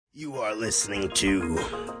You are listening to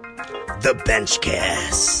The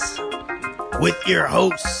Benchcast with your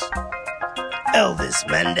hosts, Elvis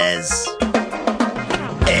Mendez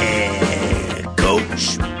and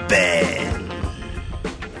Coach Ben.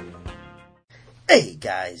 Hey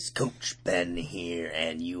guys, Coach Ben here,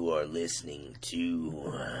 and you are listening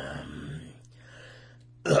to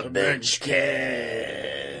The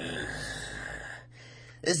Benchcast.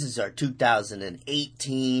 This is our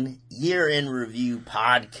 2018 Year in Review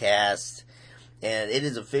podcast, and it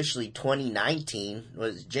is officially 2019. It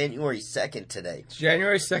was January 2nd today. It's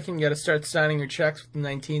January 2nd. You got to start signing your checks with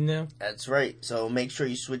 19 now. That's right. So make sure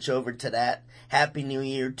you switch over to that. Happy New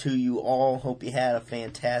Year to you all. Hope you had a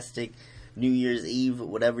fantastic New Year's Eve,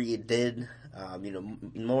 whatever you did.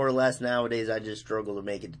 More or less nowadays, I just struggle to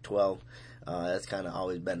make it to 12. That's kind of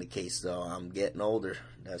always been the case, though. I'm getting older.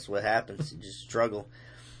 That's what happens. You just struggle.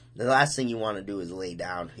 The last thing you want to do is lay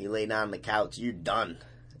down. You lay down on the couch, you're done.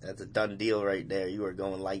 That's a done deal right there. You are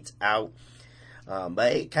going lights out.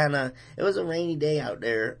 But it was a rainy day out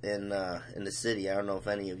there in the city. I don't know if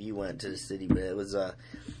any of you went to the city, but it was a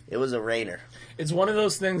rainer. It's one of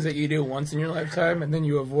those things that you do once in your lifetime, and then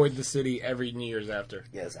you avoid the city every New Year's after.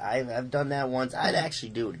 Yes, I've done that once. I'd actually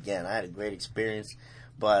do it again. I had a great experience.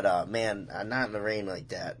 But, man, not in the rain like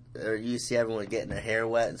that. You see everyone getting their hair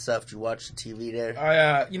wet and stuff. Did you watch the TV there?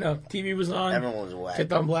 TV was on. Everyone was wet.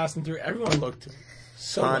 Kept on blasting through. Everyone looked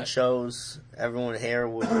so ponchos. Wet. Everyone's hair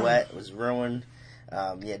was wet. Was ruined.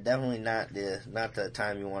 Definitely not the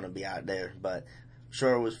time you want to be out there. But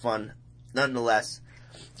sure, it was fun. Nonetheless,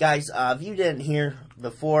 guys, if you didn't hear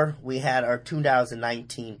before, we had our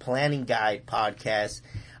 2019 Planning Guide podcast.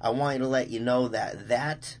 I wanted to let you know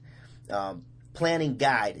that planning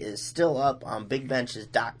guide is still up on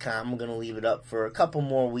bigbenches.com. I'm going to leave it up for a couple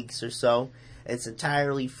more weeks or so. It's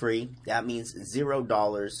entirely free. That means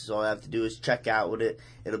 $0. So all you have to do is check out with it.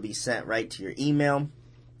 It'll be sent right to your email.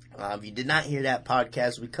 If you did not hear that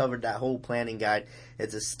podcast, we covered that whole planning guide.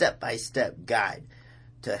 It's a step-by-step guide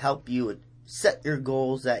to help you set your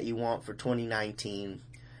goals that you want for 2019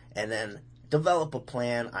 and then develop a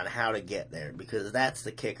plan on how to get there, because that's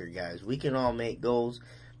the kicker, guys. We can all make goals,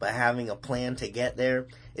 but having a plan to get there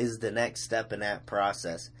is the next step in that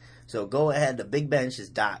process. So go ahead to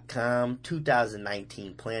bigbenches.com,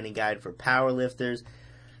 2019 Planning Guide for Powerlifters.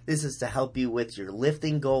 This is to help you with your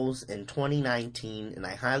lifting goals in 2019, and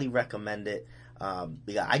I highly recommend it.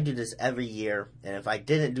 Because I do this every year, and if I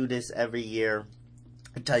didn't do this every year,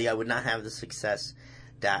 I tell you, I would not have the success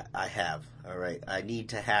that I have. All right, I need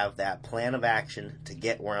to have that plan of action to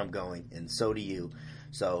get where I'm going, and so do you.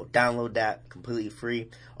 So download that completely free.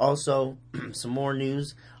 Also, some more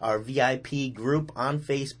news. Our VIP group on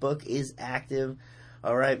Facebook is active.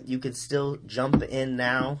 All right, you can still jump in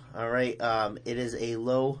now. All right, it is a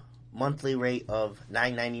low monthly rate of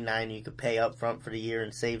 $9.99. You could pay up front for the year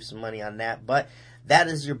and save some money on that. But that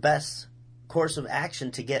is your best course of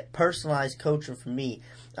action to get personalized coaching from me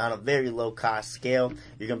on a very low cost scale.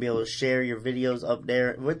 You're going to be able to share your videos up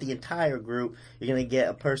there with the entire group. You're going to get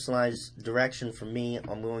a personalized direction from me.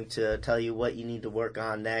 I'm going to tell you what you need to work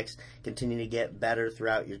on next, continue to get better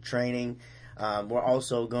throughout your training. We're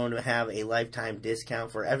also going to have a lifetime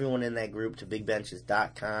discount for everyone in that group to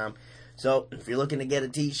bigbenches.com. So if you're looking to get a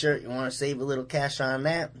t-shirt, you want to save a little cash on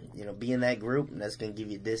that, be in that group, and that's going to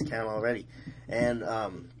give you a discount already. And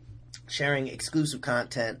sharing exclusive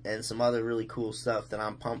content and some other really cool stuff that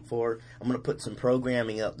I'm pumped for. I'm going to put some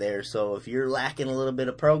programming up there, so if you're lacking a little bit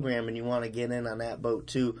of programming and you want to get in on that boat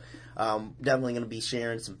too, definitely going to be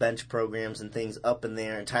sharing some bench programs and things up in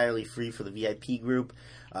there entirely free for the VIP group,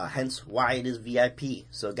 hence why it is VIP.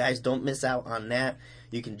 So guys, don't miss out on that.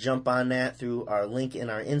 You can jump on that through our link in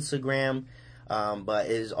our Instagram. But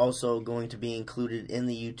it is also going to be included in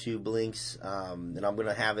the YouTube links, and I'm going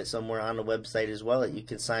to have it somewhere on the website as well that you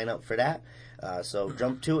can sign up for that. So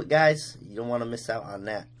jump to it, guys. You don't want to miss out on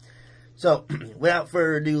that. So without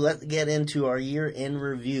further ado, let's get into our year in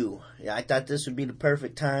review. I thought this would be the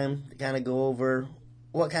perfect time to kind of go over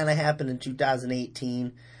what kind of happened in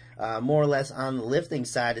 2018, more or less on the lifting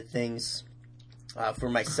side of things for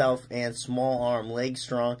myself and small arm leg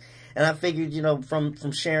strong. And I figured,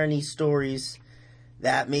 from sharing these stories,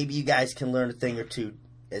 that maybe you guys can learn a thing or two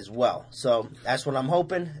as well. So that's what I'm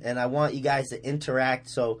hoping, and I want you guys to interact.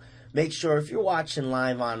 So make sure if you're watching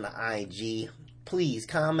live on the IG, please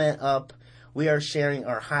comment up. We are sharing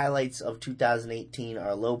our highlights of 2018,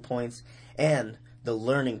 our low points, and the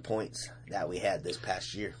learning points that we had this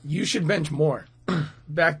past year. You should bench more.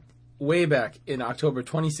 Way back in October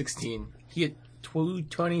 2016, he hit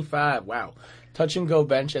 225. Wow. Touch and go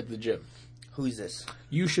bench at the gym. Who's this?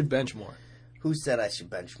 You should bench more. Who said I should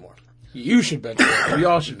bench more? You should bench more. We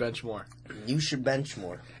all should bench more. You should bench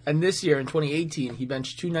more. And this year, in 2018, he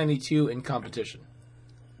benched 292 in competition.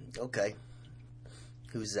 Okay.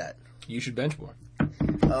 Who's that? You should bench more.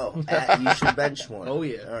 Oh, you should bench more. Oh,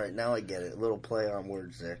 yeah. All right, now I get it. A little play on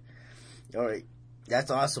words there. All right.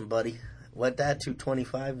 That's awesome, buddy. What, that?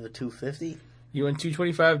 225 to 250? He went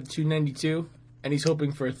 225 to 292, and he's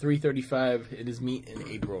hoping for a 335 in his meet in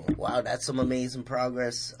April. Wow, that's some amazing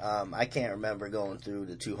progress. I can't remember going through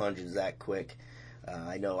the 200s that quick.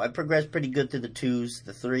 I know I progressed pretty good through the 2s.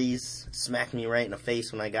 The 3s smacked me right in the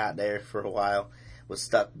face when I got there for a while. Was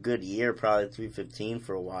stuck good year, probably 315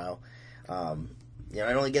 for a while. It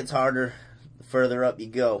only gets harder the further up you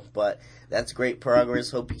go, but that's great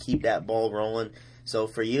progress. Hope you keep that ball rolling. So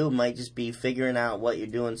for you, it might just be figuring out what you're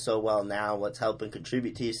doing so well now, what's helping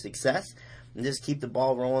contribute to your success, and just keep the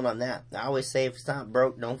ball rolling on that. I always say if it's not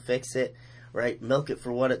broke, don't fix it, right? Milk it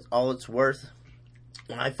for what all it's worth.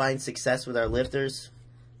 When I find success with our lifters,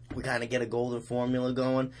 we kind of get a golden formula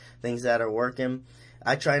going, things that are working.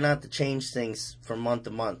 I try not to change things from month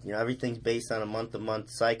to month. Everything's based on a month-to-month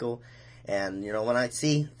cycle. And, when I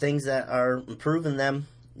see things that are improving them,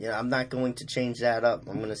 I'm not going to change that up.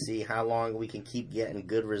 I'm going to see how long we can keep getting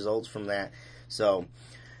good results from that. So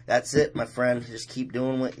that's it, my friend. Just keep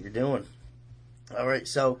doing what you're doing. All right,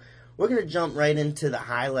 so we're going to jump right into the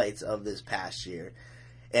highlights of this past year.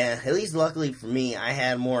 And at least luckily for me, I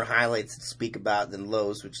had more highlights to speak about than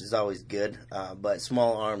lows, which is always good. But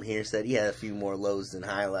Small Arm here said he had a few more lows than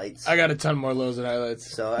highlights. I got a ton more lows than highlights.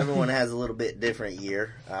 So everyone has a little bit different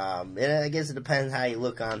year. And I guess it depends how you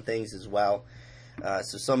look on things as well.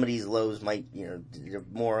 So some of these lows might, they're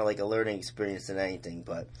more like a learning experience than anything.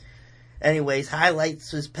 But anyways, highlights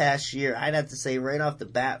this past year, I'd have to say right off the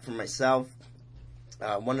bat for myself,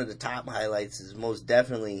 one of the top highlights is most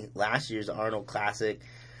definitely last year's Arnold Classic.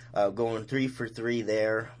 Going 3 for 3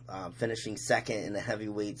 there, finishing second in the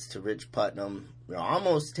heavyweights to Rich Putnam.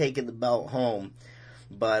 Almost taking the belt home,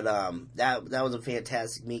 but that was a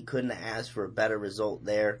fantastic meet. Couldn't have asked for a better result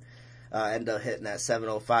there. Ended up hitting that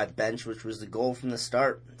 705 bench, which was the goal from the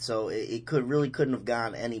start. So it couldn't have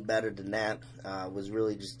gone any better than that. Was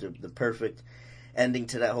really just the perfect ending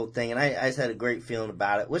to that whole thing. And I just had a great feeling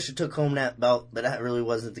about it. Wish I took home that belt, but that really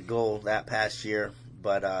wasn't the goal that past year.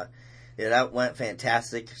 But that went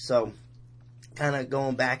fantastic. So, kind of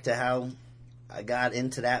going back to how I got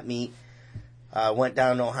into that meet, went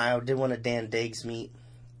down to Ohio, did one of Dan Daig's meet.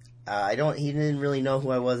 He didn't really know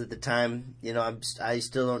who I was at the time. I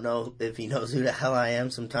still don't know if he knows who the hell I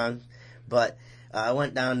am sometimes. But I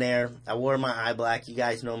went down there. I wore my eye black. You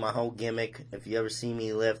guys know my whole gimmick. If you ever see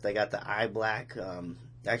me lift, I got the eye black. I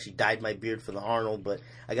actually dyed my beard for the Arnold, but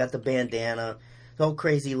I got the bandana, the whole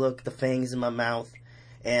crazy look, the fangs in my mouth,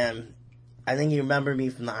 and I think you remember me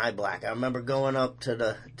from the eye black. I remember going up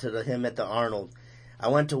to him at the Arnold. I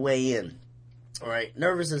went to weigh in. All right,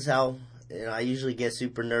 nervous as hell. I usually get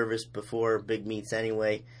super nervous before big meets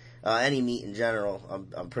anyway. Any meet in general,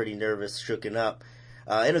 I'm pretty nervous, shooken up,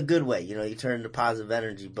 in a good way. You turn into positive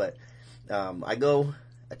energy. But I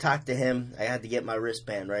talk to him. I had to get my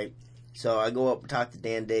wristband right, so I go up and talk to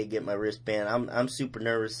Dan Day, get my wristband. I'm super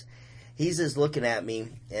nervous. He's just looking at me,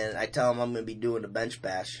 and I tell him I'm going to be doing the bench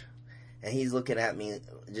bash. And he's looking at me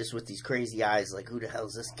just with these crazy eyes, like, who the hell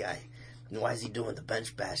is this guy? And why is he doing the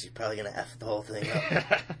bench bash? He's probably gonna F the whole thing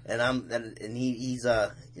up. and he's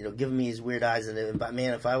giving me his weird eyes. But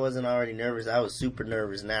man, if I wasn't already nervous, I was super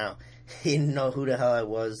nervous now. He didn't know who the hell I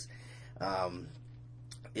was.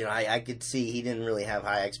 I could see he didn't really have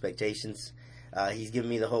high expectations. He's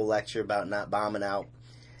giving me the whole lecture about not bombing out,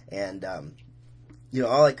 and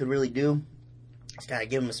all I could really do is kind of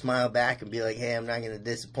give him a smile back and be like, hey, I'm not gonna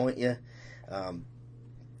disappoint you.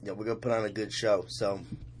 We're going to put on a good show. So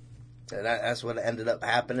that's what ended up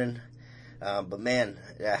happening. But man,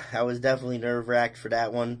 yeah, I was definitely nerve-wracked for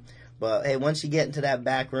that one. But hey, once you get into that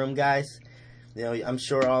back room, guys, I'm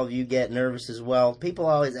sure all of you get nervous as well. People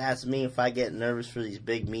always ask me if I get nervous for these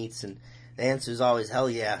big meets, and the answer is always hell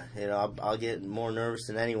yeah. I'll get more nervous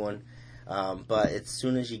than anyone. But as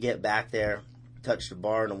soon as you get back there, touch the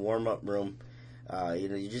bar in the warm-up room,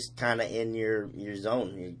 you're just kind of in your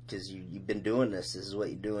zone because you've been doing this. This is what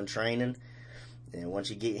you do in training. And once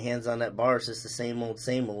you get your hands on that bar, it's just the same old.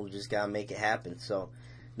 You just got to make it happen. So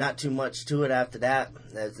not too much to it after that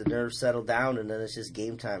as the nerves settle down, and then it's just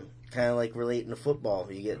game time. Kind of like relating to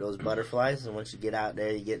football. You get those butterflies, and once you get out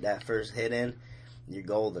there, you get that first hit in, you're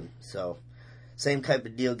golden. So same type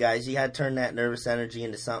of deal, guys. You got to turn that nervous energy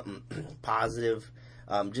into something positive.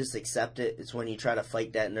 Just accept it. It's when you try to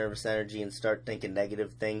fight that nervous energy and start thinking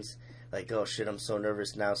negative things, like, oh shit, I'm so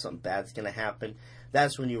nervous now, something bad's going to happen.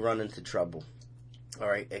 That's when you run into trouble. All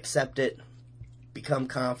right, accept it. Become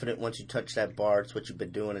confident once you touch that bar. It's what you've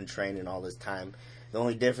been doing in training all this time. The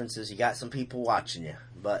only difference is you got some people watching you.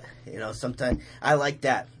 But, sometimes I like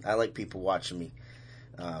that. I like people watching me.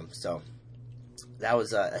 So that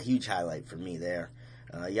was a huge highlight for me there.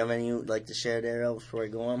 You have any you'd like to share there, Elvis, before I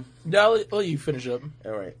go on? No, I'll let you finish up.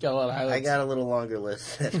 All right. Got a lot of highlights. I got a little longer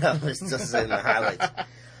list than Elvis just in the highlights.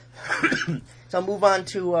 So I'll move on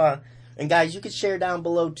to, and guys, you can share down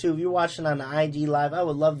below too. If you're watching on the IG Live, I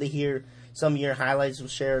would love to hear some of your highlights. We'll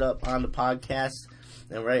share it up on the podcast.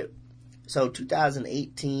 All right. So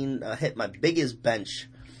 2018 hit my biggest bench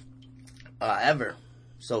ever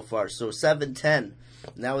so far. So 710.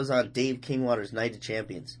 And that was on Dave Kingwater's Night of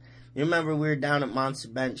Champions. You remember we were down at Monster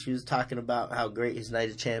Bench. He was talking about how great his Night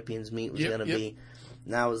of Champions meet was going to be.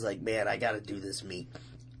 And I was like, man, I got to do this meet.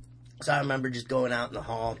 So I remember just going out in the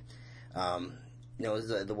hall. It was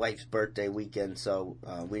the wife's birthday weekend, so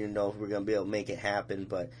we didn't know if we were going to be able to make it happen.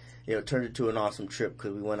 But, it turned into an awesome trip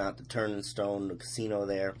because we went out to Turn and Stone, the casino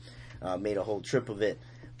there, made a whole trip of it.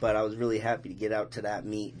 But I was really happy to get out to that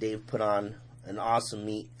meet. Dave put on an awesome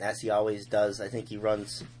meet, as he always does. I think he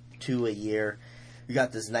runs 2 a year. We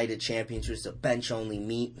got this Night of Champions, which is a bench-only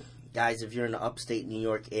meet. Guys, if you're in the upstate New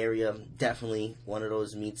York area, definitely one of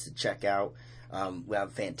those meets to check out. We have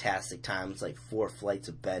a fantastic time. It's like 4 flights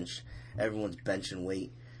of bench. Everyone's benching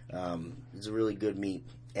weight. It's a really good meet.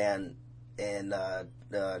 And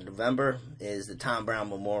November is the Tom Brown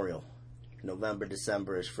Memorial. November,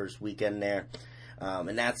 December is first weekend there.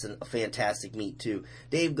 And that's a fantastic meet, too.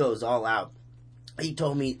 Dave goes all out. He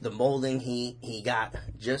told me the molding he got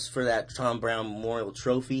just for that Tom Brown Memorial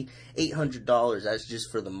Trophy, $800. That's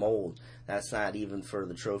just for the mold. That's not even for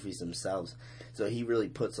the trophies themselves. So he really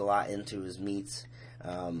puts a lot into his meets.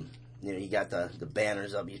 He got the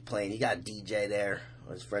banners up. He's playing. He got a DJ there.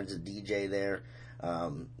 His friend's a DJ there.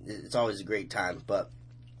 It's always a great time. But,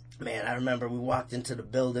 man, I remember we walked into the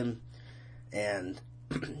building, and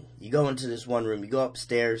you go into this one room. You go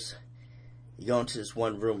upstairs. You go into this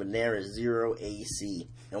one room, and there is 0 AC.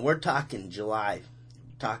 And we're talking July.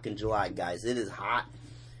 Guys. It is hot.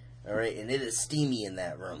 All right? And it is steamy in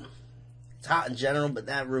that room. It's hot in general, but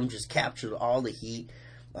that room just captured all the heat.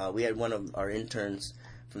 We had one of our interns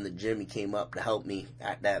from the gym. He came up to help me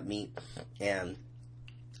at that meet. And,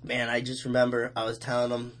 man, I just remember I was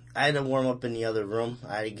telling him I had to warm up in the other room.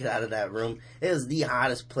 I had to get out of that room. It was the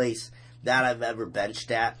hottest place that I've ever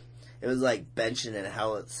benched at. It was like benching in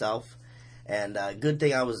hell itself. And good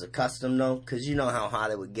thing I was accustomed, though, because you know how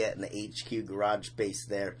hot it would get in the HQ garage space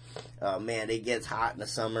there. Man, it gets hot in the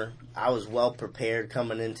summer. I was well prepared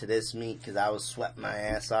coming into this meet because I was sweating my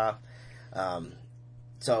ass off.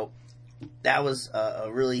 So that was a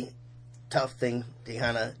really tough thing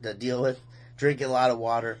to deal with. Drinking a lot of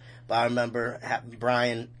water. But I remember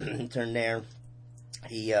Brian turned there.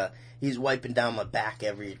 He's wiping down my back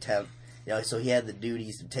every attempt. So he had the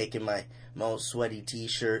duties of taking my most sweaty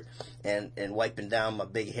t-shirt and wiping down my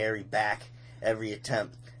big hairy back every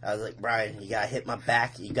attempt. I was like, Brian, you gotta hit my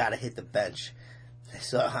back, you gotta hit the bench.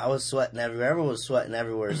 So I was sweating everywhere. Everyone was sweating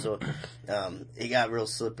everywhere, so it got real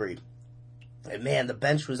slippery. And man, the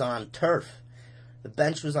bench was on turf. The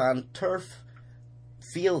bench was on turf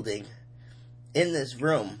fielding in this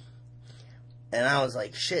room. And I was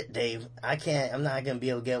like, shit, Dave, I'm not going to be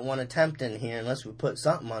able to get one attempt in here unless we put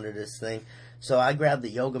something under this thing. So I grabbed the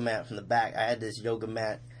yoga mat from the back. I had this yoga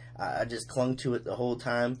mat. I just clung to it the whole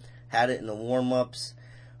time. Had it in the warm-ups.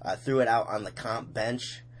 I threw it out on the comp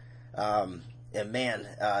bench. And man,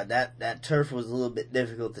 that turf was a little bit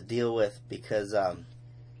difficult to deal with because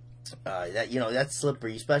that's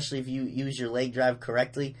slippery, especially if you use your leg drive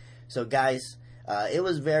correctly. So guys, it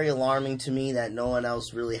was very alarming to me that no one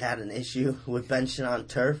else really had an issue with benching on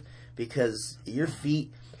turf because your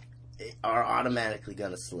feet are automatically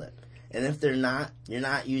going to slip. And if they're not, you're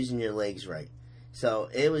not using your legs right. So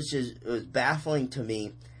it was baffling to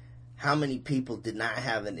me how many people did not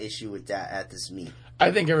have an issue with that at this meet.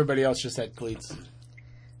 I think everybody else just had cleats.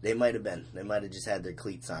 They might have been. They might have just had their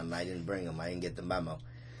cleats on and I didn't bring them. I didn't get the memo.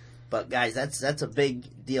 But guys, that's a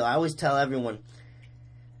big deal. I always tell everyone,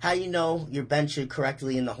 how you know you're benching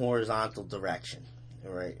correctly in the horizontal direction.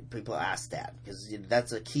 All right? People ask that because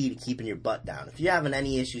that's a key to keeping your butt down. If you're having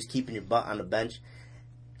any issues keeping your butt on the bench,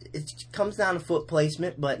 it comes down to foot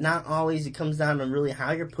placement, but not always. It comes down to really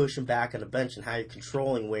how you're pushing back on the bench and how you're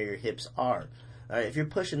controlling where your hips are. All right? If you're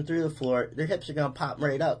pushing through the floor, your hips are going to pop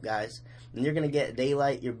right up, guys. And you're going to get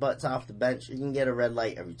daylight, your butt's off the bench. You can get a red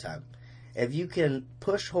light every time. If you can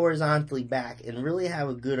push horizontally back and really have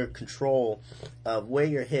a good control of where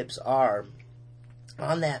your hips are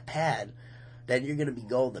on that pad, then you're going to be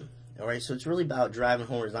golden. All right, so it's really about driving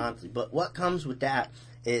horizontally. But what comes with that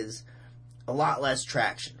is a lot less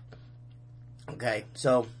traction. Okay,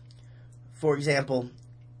 so for example,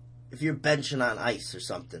 if you're benching on ice or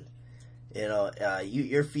something,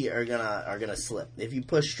 your feet are gonna slip. If you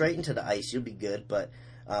push straight into the ice, you'll be good, but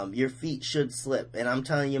your feet should slip. And I'm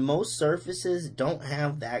telling you, most surfaces don't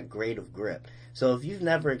have that great of grip. So if you've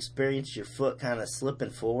never experienced your foot kind of slipping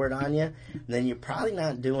forward on you, then you're probably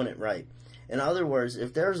not doing it right. In other words,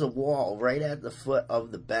 if there's a wall right at the foot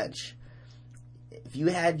of the bench, if you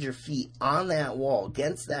had your feet on that wall,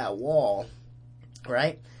 against that wall,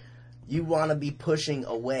 right, you want to be pushing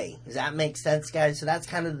away. Does that make sense, guys? So that's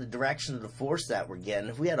kind of the direction of the force that we're getting.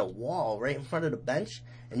 If we had a wall right in front of the bench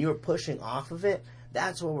and you were pushing off of it,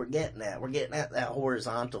 that's what we're getting at. We're getting at that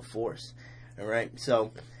horizontal force. All right?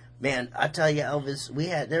 So, man, I tell you, Elvis,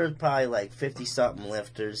 there was probably like 50-something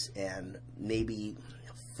lifters, and maybe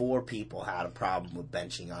 4 people had a problem with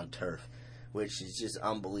benching on turf, which is just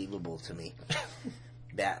unbelievable to me.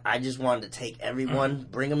 That I just wanted to take everyone,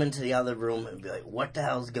 bring them into the other room, and be like, what the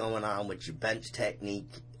hell's going on with your bench technique?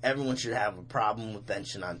 Everyone should have a problem with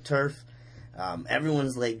benching on turf.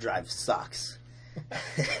 Everyone's leg drive sucks.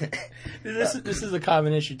 This is a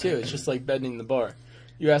common issue, too. It's just like bending the bar.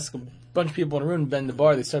 You ask a bunch of people in a room to bend the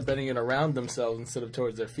bar, they start bending it around themselves instead of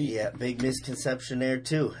towards their feet. Yeah, big misconception there,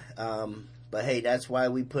 too. But hey, that's why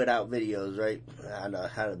we put out videos, right? On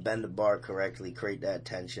how to bend the bar correctly, create that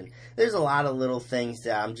tension. There's a lot of little things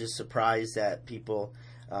that I'm just surprised that people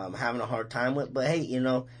having a hard time with. But hey,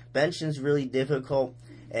 benching's really difficult,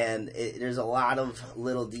 and there's a lot of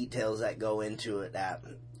little details that go into it that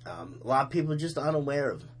a lot of people are just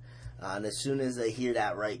unaware of. And as soon as they hear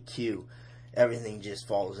that right cue, everything just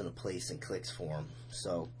falls into place and clicks for them.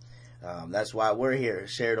 So that's why we're here to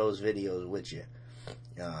share those videos with you.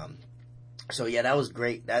 So, yeah, that was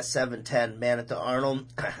great. That 710, man, at the Arnold,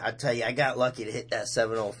 I tell you, I got lucky to hit that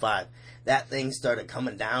 705. That thing started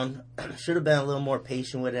coming down. Should have been a little more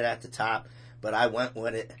patient with it at the top, but I went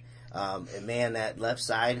with it. And, man, that left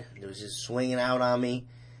side, it was just swinging out on me.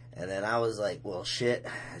 And then I was like, well, shit,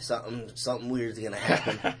 something weird's going to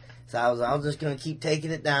happen. So I was just going to keep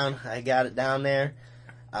taking it down. I got it down there.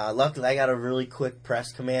 Luckily, I got a really quick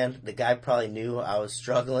press command. The guy probably knew I was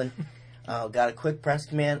struggling. Got a quick press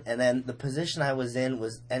command, and then the position I was in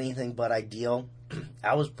was anything but ideal.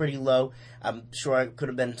 I was pretty low. I'm sure I could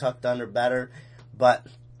have been tucked under better, but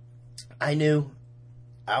I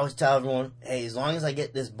always tell everyone, hey, as long as I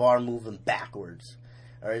get this bar moving backwards,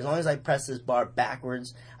 or as long as I press this bar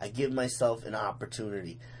backwards, I give myself an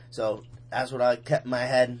opportunity. So that's what I kept in my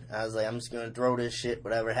head. I was like, I'm just going to throw this shit.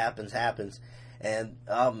 Whatever happens, happens. And,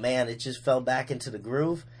 oh, man, it just fell back into the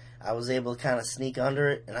groove. I was able to kind of sneak under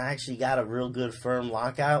it, and I actually got a real good firm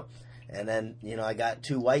lockout. And then, I got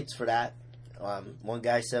 2 whites for that. One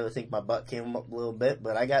guy said, I think my butt came up a little bit,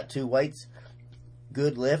 but I got 2 whites.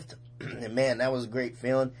 Good lift. And, man, that was a great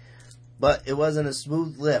feeling. But it wasn't a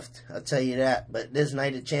smooth lift, I'll tell you that. But this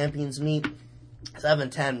night at Champions Meet,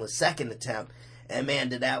 710 was second attempt. And, man,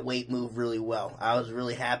 did that weight move really well. I was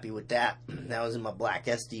really happy with that. That was in my black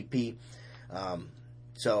SDP.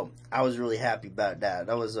 So I was really happy about that.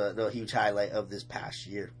 That was a huge highlight of this past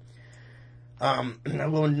year.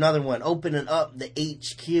 Another one, opening up the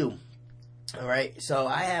HQ. All right, so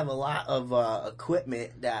I have a lot of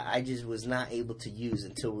equipment that I just was not able to use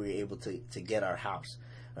until we were able to get our house.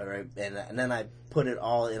 All right, and then I put it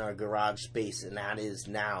all in our garage space, and that is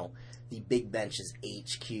now the Big Benches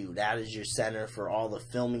HQ. That is your center for all the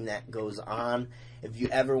filming that goes on. If you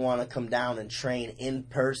ever want to come down and train in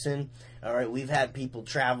person, all right, we've had people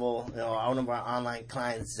travel. One of our online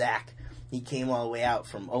clients, Zach, he came all the way out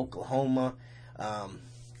from Oklahoma.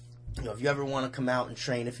 If you ever want to come out and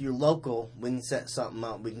train, if you're local, we can set something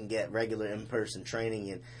up. We can get regular in-person training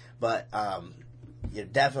in. But you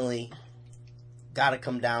definitely got to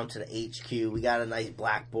come down to the HQ. We got a nice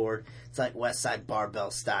blackboard. It's like West Side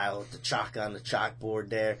Barbell style with the chalk on the chalkboard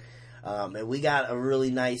there. And we got a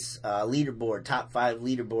really nice leaderboard, top 5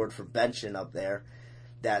 leaderboard for benching up there.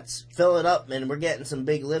 That's filling up, and we're getting some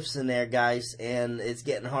big lifts in there, guys. And it's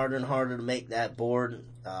getting harder and harder to make that board,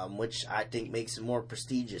 which I think makes it more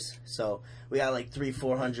prestigious. So we got like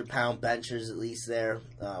 300-400 pound benchers at least there.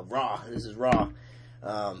 Raw. This is raw.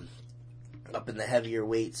 Up in the heavier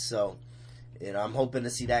weights. So, I'm hoping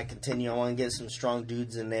to see that continue. I want to get some strong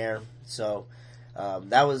dudes in there. So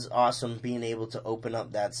that was awesome being able to open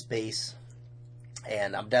up that space.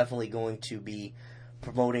 And I'm definitely going to be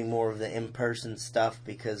promoting more of the in-person stuff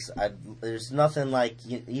because there's nothing like,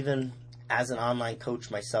 even as an online coach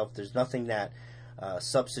myself, there's nothing that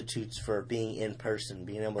substitutes for being in person,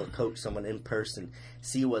 being able to coach someone in person,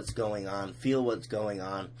 see what's going on, feel what's going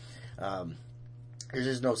on. There's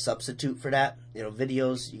just no substitute for that.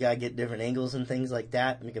 Videos, you gotta get different angles and things like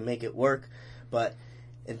that, and you can make it work. But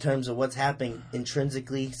in terms of what's happening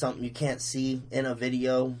intrinsically, something you can't see in a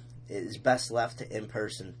video is best left to in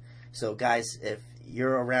person. So guys, if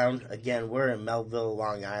you're around, again, we're in Melville,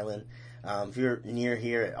 Long Island. If you're near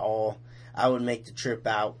here at all, I would make the trip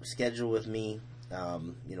out, schedule with me.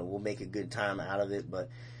 We'll make a good time out of it, but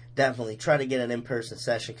definitely try to get an in-person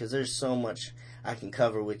session, because there's so much I can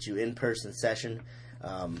cover with you in-person session,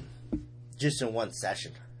 just in one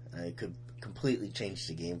session. It could completely change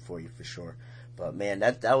the game for you for sure. But man,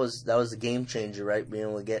 that was a game changer, right? Being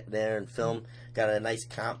able to get there and film. Got a nice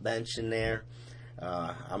comp bench in there.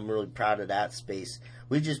 I'm really proud of that space.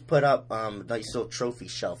 We just put up a nice little trophy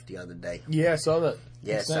shelf the other day. Yeah, I saw that.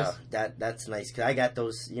 Yeah, that's so nice. that's nice, because I got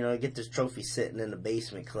those. I get this trophy sitting in the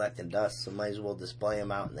basement collecting dust, so might as well display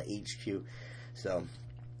them out in the HQ. So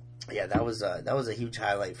yeah, that was a huge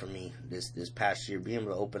highlight for me this past year, being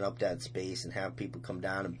able to open up that space and have people come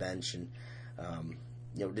down and bench, and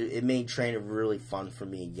it made training really fun for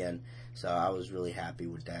me again. So I was really happy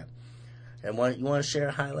with that. And you want to share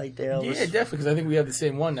a highlight there, Elvis? Yeah, definitely, because I think we have the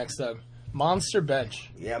same one next time. Monster bench.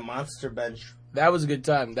 Yeah, monster bench. That was a good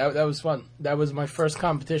time. That was fun. That was my first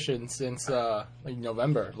competition since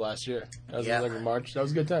November of last year. That was in March. That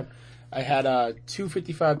was a good time. I had a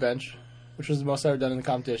 255 bench, which was the most I've ever done in the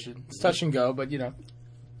competition. It's touch and go, but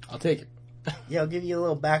I'll take it. Yeah, I'll give you a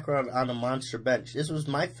little background on the monster bench. This was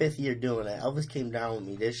my 5th year doing it. Elvis came down with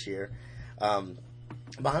me this year.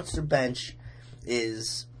 Monster bench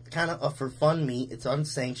is kind of a for fun meet. It's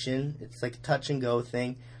unsanctioned. It's like a touch and go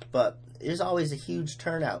thing, but there's always a huge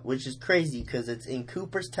turnout, which is crazy because it's in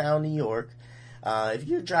Cooperstown, New York. If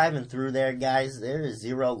you're driving through there, guys, there is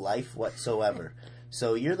zero life whatsoever.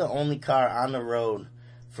 So you're the only car on the road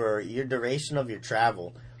for your duration of your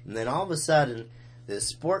travel. And then all of a sudden, the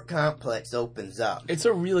sport complex opens up. It's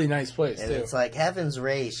a really nice place, and too. It's like heaven's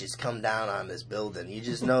rays just come down on this building. You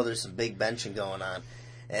just know there's some big benching going on.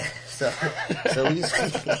 And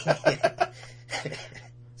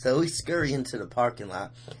so we scurry into the parking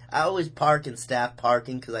lot. I always park in staff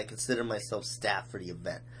parking because I consider myself staff for the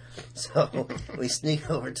event. So we sneak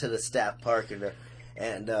over to the staff parking,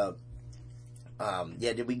 and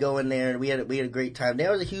did we go in there, and we had a great time.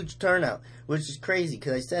 There was a huge turnout, which is crazy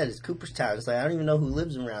because I said it's Cooperstown. It's like I don't even know who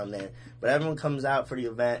lives around there, but everyone comes out for the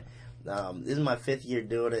event. This is my 5th year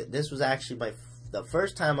doing it. This was actually the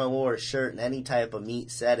first time I wore a shirt in any type of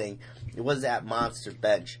meet setting. It was at Monster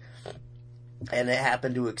Bench. And it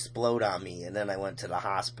happened to explode on me, and then I went to the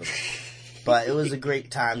hospital. But it was a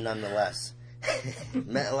great time nonetheless.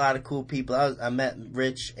 Met a lot of cool people. I met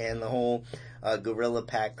Rich and the whole Gorilla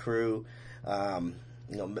Pack crew,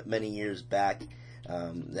 many years back.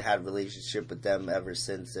 I had a relationship with them ever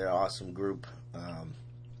since. They're an awesome group.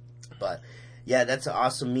 But yeah, that's an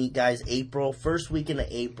awesome meet, guys. First weekend of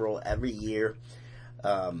April every year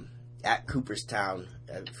at Cooperstown.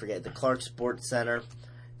 I forget, the Clark Sports Center.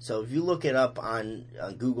 So if you look it up on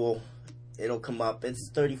Google, it'll come up. It's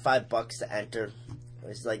 $35 to enter.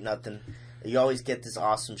 It's like nothing. You always get this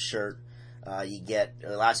awesome shirt. You get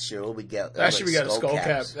last year. What we get? Last year we got a skull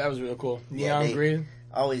cap. That was really cool. Neon green.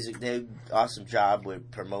 They do awesome job with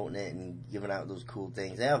promoting it and giving out those cool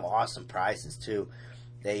things. They have awesome prizes too.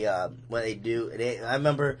 I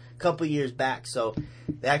remember a couple years back. So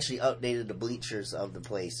they actually updated the bleachers of the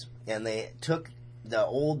place, and they took the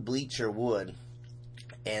old bleacher wood,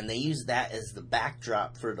 and they used that as the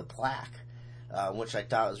backdrop for the plaque, which I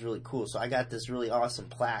thought was really cool. So I got this really awesome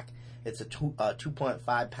plaque. It's a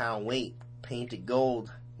 2.5 pound weight, painted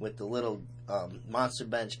gold with the little Monster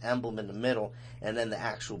Bench emblem in the middle, and then the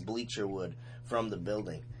actual bleacher wood from the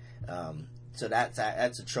building. So that's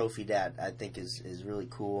a trophy that I think is really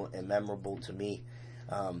cool and memorable to me.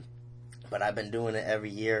 But I've been doing it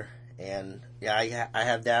every year, and yeah, I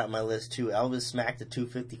have that on my list too. Elvis smacked the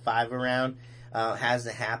 255 around.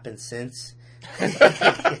 Hasn't happened since.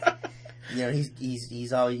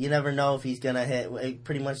 He's always, you never know if he's gonna hit.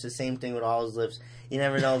 Pretty much the same thing with all his lifts. You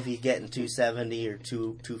never know if he's getting 270 or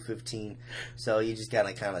 215. So you just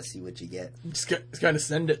gotta kind of see what you get. Just gotta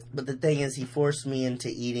send it. But the thing is, he forced me into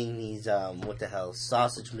eating these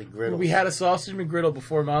sausage McGriddles. We had a sausage McGriddle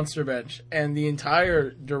before Monster Bench, and the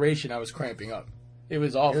entire duration I was cramping up. It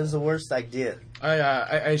was awful. It was the worst idea.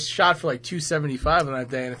 I shot for like 275 on that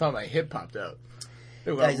day, and I thought my hip popped out.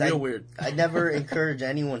 It was real weird. I never encourage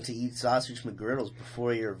anyone to eat sausage McGriddles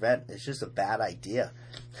before your event. It's just a bad idea.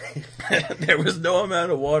 There was no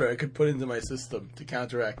amount of water I could put into my system to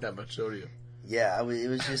counteract that much sodium. Yeah, it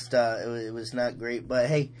was just it was not great, but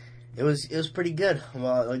hey, it was pretty good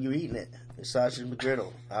while you were eating it. The sausage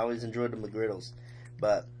McGriddle. I always enjoyed the McGriddles,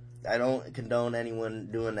 but I don't condone anyone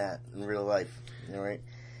doing that in real life. All right.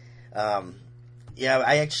 Yeah,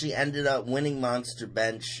 I actually ended up winning Monster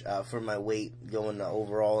Bench for my weight, going to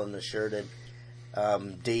overall in the shirted.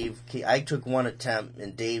 Dave, I took one attempt,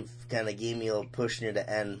 and Dave kind of gave me a little push near the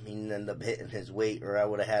end. He didn't end up hitting his weight, or I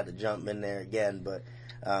would have had to jump in there again. But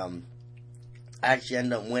I actually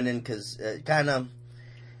ended up winning because kind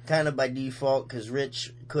of by default, because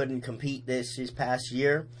Rich couldn't compete this past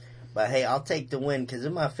year. But hey, I'll take the win because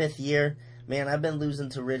in my 5th year, man, I've been losing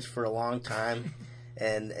to Rich for a long time.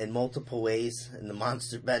 And in multiple ways, in the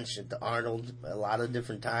Monster Bench at the Arnold, a lot of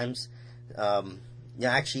different times.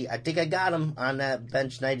 Actually, I think I got him on that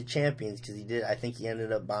bench Night of Champions because he did. I think he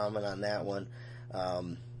ended up bombing on that one.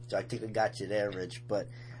 So I think I got you there, Rich. But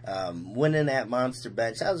winning that Monster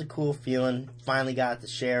Bench, that was a cool feeling. Finally got to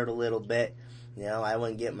share it a little bit. I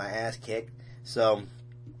wouldn't get my ass kicked, so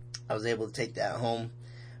I was able to take that home.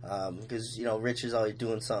 Because, Rich is always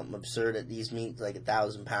doing something absurd at these meets, like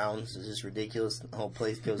 1,000 pounds. It's just ridiculous. The whole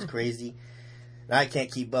place goes crazy. And I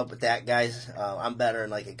can't keep up with that, guys. I'm better in,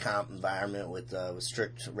 like, a comp environment with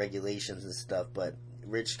strict regulations and stuff. But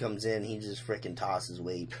Rich comes in, he just freaking tosses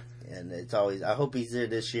weight. And it's always, I hope he's there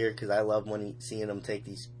this year because I love seeing him take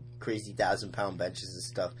these crazy 1,000-pound benches and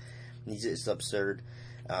stuff. He's just absurd.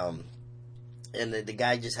 And the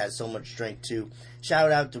guy just has so much strength, too. Shout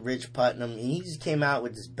out to Rich Putnam. He just came out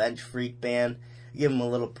with this Bench Freak band. Give him a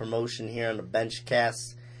little promotion here on the Bench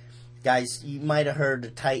Cast. Guys, you might have heard the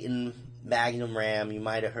Titan Magnum Ram. You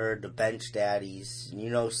might have heard the Bench Daddies.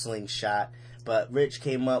 Slingshot. But Rich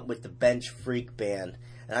came up with the Bench Freak band.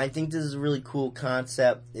 And I think this is a really cool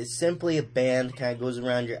concept. It's simply a band. Kind of goes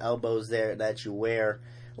around your elbows there that you wear.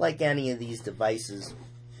 Like any of these devices.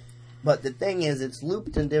 But the thing is, it's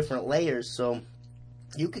looped in different layers, so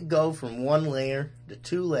you could go from 1 layer to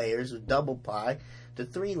 2 layers with double ply to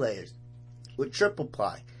 3 layers with triple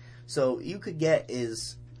ply. So you could get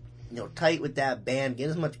as tight with that band, get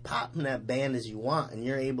as much pop in that band as you want, and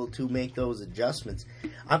you're able to make those adjustments.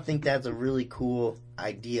 I think that's a really cool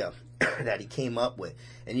idea that he came up with,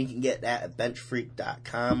 and you can get that at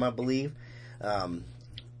benchfreak.com, I believe.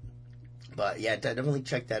 But yeah, definitely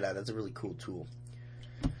check that out. That's a really cool tool.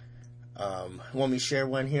 Want me to share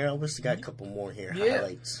one here, Elvis? I got a couple more here. Yeah.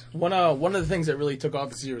 Highlights. One of the things that really took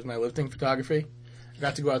off this year was my lifting photography. I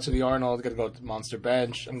got to go out to the Arnold, got to go to Monster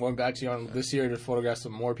Bench. I'm going back to the Arnold this year to photograph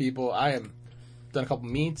some more people. I am done a couple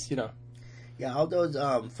meets, Yeah, all those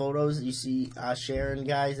photos that you see sharing,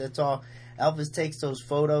 guys, that's all. Elvis takes those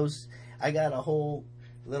photos. I got a whole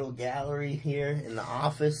little gallery here in the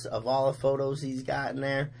office of all the photos he's got in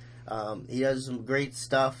there. He does some great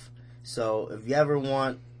stuff. So if you ever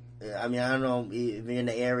want, I don't know if you're in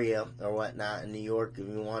the area or whatnot in New York, if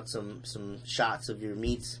you want some shots of your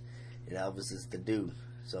meets, Elvis is the dude.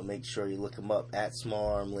 So make sure you look him up at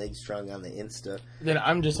Small Arm Leg Strung on the Insta. Then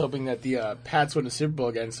I'm just hoping that the Pats win the Super Bowl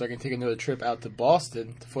again, so I can take another trip out to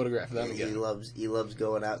Boston to photograph them again. He loves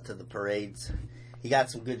going out to the parades. He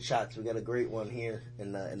got some good shots. We got a great one here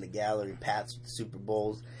in the gallery. Pats with the Super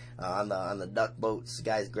Bowls on the duck boats. The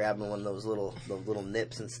guy's grabbing one of those little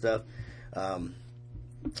nips and stuff.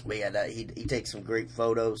 But yeah, he takes some great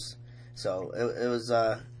photos. So it was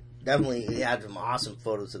definitely, he had some awesome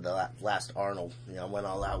photos of the last Arnold. Went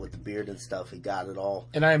all out with the beard and stuff. He got it all.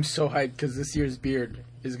 And I am so hyped because this year's beard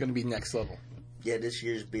is going to be next level. Yeah, this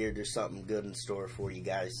year's beard, there's something good in store for you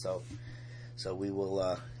guys. So we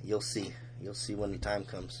will, you'll see. You'll see when the time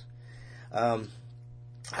comes.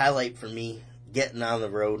 Highlight for me, getting on the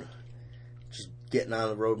road. Just getting on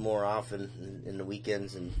the road more often in the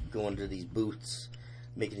weekends and going to these booths.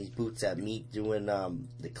 Making these booths at meet, doing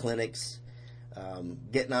the clinics,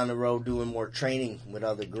 getting on the road, doing more training with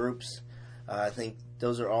other groups. I think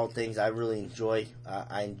those are all things I really enjoy.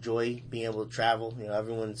 I enjoy being able to travel.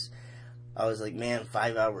 I was like, man,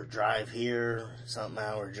 5-hour drive here, something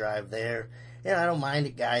hour drive there. I don't mind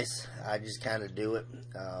it, guys. I just kind of do it.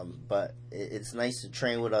 But it's nice to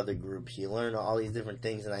train with other groups. You learn all these different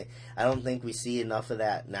things, and I don't think we see enough of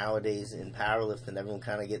that nowadays in powerlifting. Everyone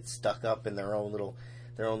kind of gets stuck up in their own little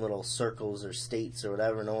circles or states or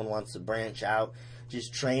whatever. No one wants to branch out.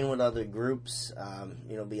 Just train with other groups.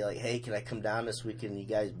 Be like, hey, can I come down this weekend? You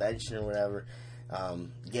guys benching or whatever.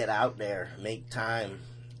 Get out there, make time,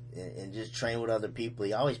 and just train with other people.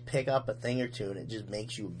 You always pick up a thing or two, and it just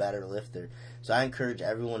makes you a better lifter. So I encourage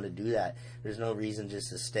everyone to do that. There's no reason just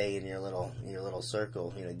to stay in your little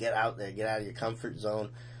circle. Get out there, get out of your comfort zone.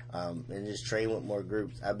 And just train with more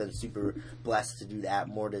groups. I've been super blessed to do that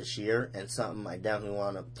more this year, and something I definitely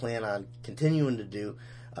want to plan on continuing to do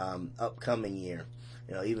upcoming year.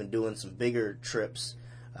 Even doing some bigger trips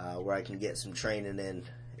where I can get some training in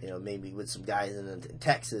maybe with some guys in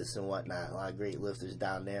Texas and whatnot. A lot of great lifters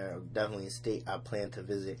down there. Definitely a state I plan to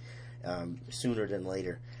visit sooner than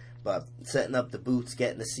later. But setting up the booths,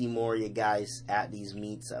 getting to see more of you guys at these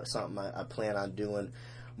meets, something I plan on doing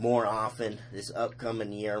more often this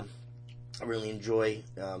upcoming year. I really enjoy,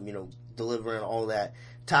 delivering all that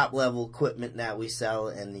top-level equipment that we sell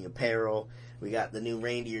and the apparel. We got the new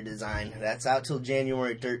reindeer design. That's out till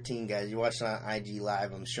January 13, guys. You're watching on IG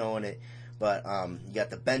Live. I'm showing it. But you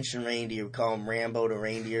got the benching reindeer. We call him Rambo the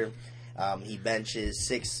reindeer. He benches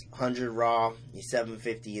 600 raw. He's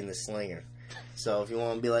 750 in the slinger. So if you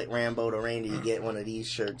want to be like Rambo the reindeer, you get one of these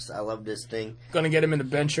shirts. I love this thing. Gonna get him in the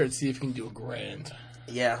bench shirt, see if he can do a grand.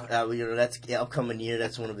 Yeah, that's the upcoming year.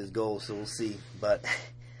 That's one of his goals, so we'll see. But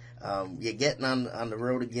getting on the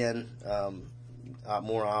road again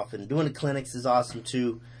more often. Doing the clinics is awesome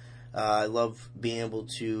too. I love being able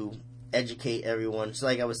to educate everyone. Just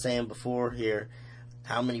like I was saying before here,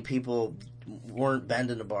 how many people weren't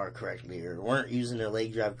bending the bar correctly or weren't using their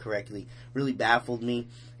leg drive correctly really baffled me.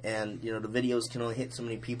 And the videos can only hit so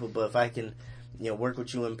many people, but if I can work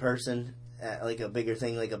with you in person at like a bigger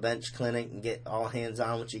thing like a bench clinic and get all hands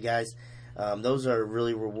on with you guys, those are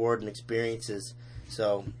really rewarding experiences.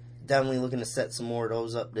 So definitely looking to set some more of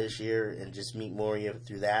those up this year and just meet more of you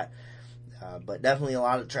through that. But definitely a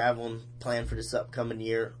lot of traveling planned for this upcoming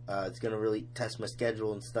year. It's going to really test my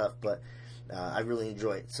schedule and stuff, but I really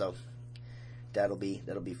enjoy it. So that'll be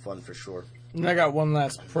fun for sure. And I got one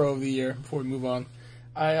last pro of the year before we move on.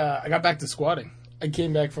 I got back to squatting. I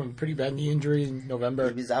came back from a pretty bad knee injury in November.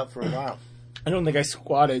 He was out for a while. I don't think I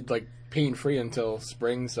squatted like pain-free until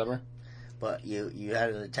spring, summer. But you had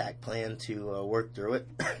an attack plan to work through it.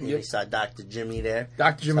 You saw Dr. Jimmy there.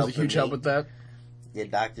 Dr. Jim was a huge help with that. Yeah,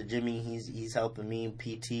 Dr. Jimmy, he's helping me in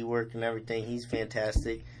PT work and everything. He's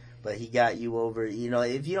fantastic. But he got you over,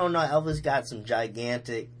 if you don't know, Elvis got some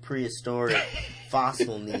gigantic prehistoric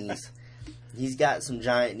fossil knees. He's got some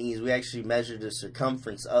giant knees. We actually measured the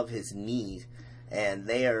circumference of his knees, and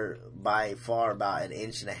they are by far about 1.5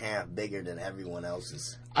 inches bigger than everyone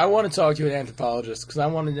else's. I want to talk to an anthropologist because I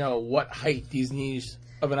want to know what height these knees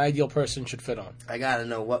of an ideal person should fit on. I got to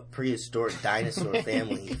know what prehistoric dinosaur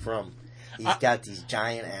family he's from. He's got these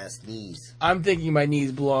giant-ass knees. I'm thinking my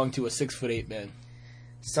knees belong to a 6'8" man.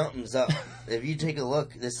 Something's up. If you take a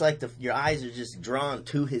look, it's like your eyes are just drawn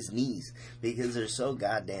to his knees because they're so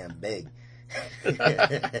goddamn big.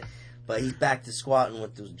 But he's back to squatting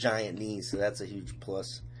with those giant knees, so that's a huge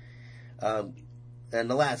plus. And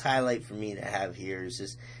the last highlight for me to have here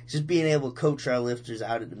is just being able to coach our lifters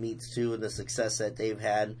out at the meets too, and the success that they've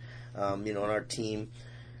had, in our team.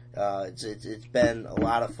 It's been a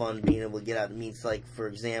lot of fun being able to get out to meets. Like for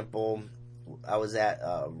example, I was at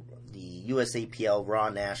the USAPL Raw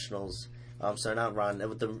Nationals. Sorry, not Raw,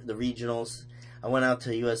 with the regionals. I went out to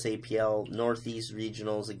USAPL Northeast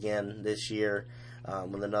Regionals again this year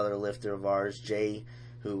with another lifter of ours, Jay,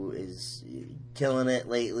 who is killing it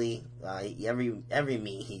lately. Every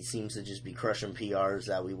meet he seems to just be crushing PRs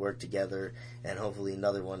that we work together, and hopefully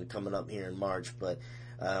another one coming up here in March. But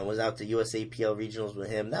was out to USAPL Regionals with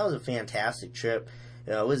him. That was a fantastic trip.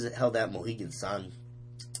 It was held at Mohegan Sun.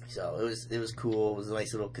 So it was cool. It was a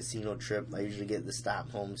nice little casino trip. I usually get to stop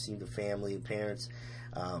home, see the family and parents.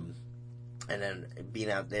 And then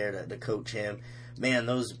being out there to coach him, man,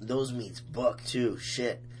 those meets book too.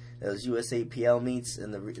 Shit, those USAPL meets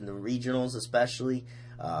and the regionals especially.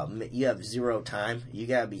 You have zero time. You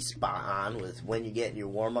gotta be spot on with when you're getting your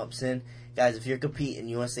warm ups in, guys. If you're competing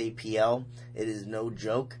USAPL, it is no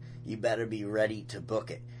joke. You better be ready to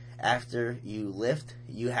book it. After you lift,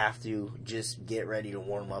 you have to just get ready to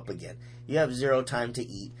warm up again. You have zero time to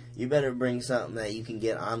eat. You better bring something that you can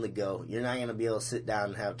get on the go. You're not going to be able to sit down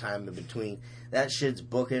and have time in between. That shit's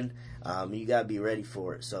booking. You got to be ready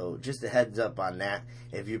for it. So just a heads up on that.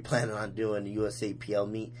 If you're planning on doing the USAPL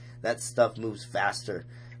meet, that stuff moves faster.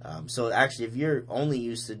 So actually, if you're only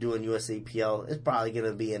used to doing USAPL, it's probably going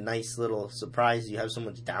to be a nice little surprise. You have so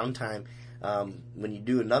much downtime when you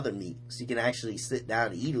do another meet, so you can actually sit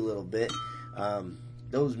down and eat a little bit.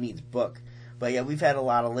 Those meets book. But yeah, we've had a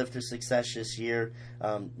lot of lifter success this year.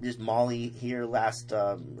 Just Molly here last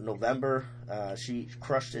November, she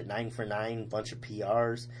crushed it 9 for 9, bunch of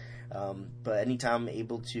PRs. But anytime I'm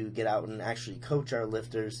able to get out and actually coach our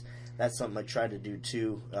lifters, that's something I try to do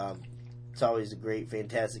too. It's always a great,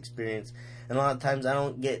 fantastic experience. And a lot of times I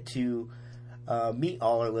don't get to meet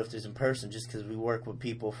all our lifters in person just because we work with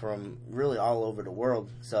people from really all over the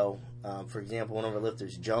world. So, for example, one of our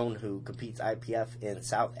lifters, Joan, who competes IPF in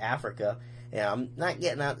South Africa, and I'm not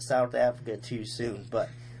getting out to South Africa too soon, but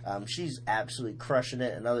she's absolutely crushing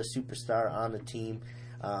it, another superstar on the team.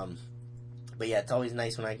 But yeah, it's always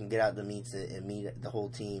nice when I can get out to meets and meet the whole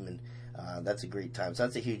team, and that's a great time. So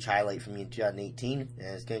that's a huge highlight for me in 2018, and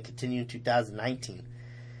it's going to continue in 2019.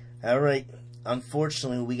 All right.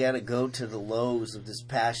 Unfortunately, we got to go to the lows of this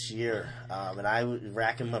past year, and I was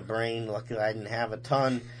racking my brain. Luckily, I didn't have a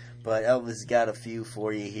ton, but Elvis got a few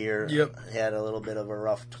for you here. Yep. Had a little bit of a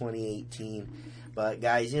rough 2018. But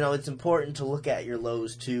guys, it's important to look at your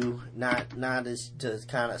lows too, not as to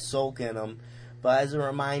kind of sulk in them, but as a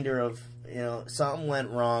reminder of something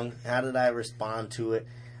went wrong. How did I respond to it?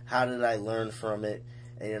 How did I learn from it?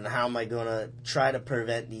 And how am I going to try to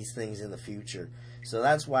prevent these things in the future? So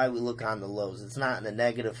that's why we look on the lows. It's not in a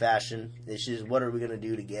negative fashion. It's just what are we going to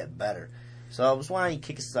do to get better? So Elvis, why don't you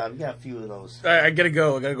kick us off? We got a few of those. I gotta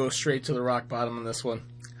go. I gotta go straight to the rock bottom on this one.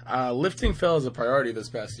 Lifting fell as a priority this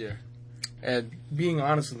past year. And being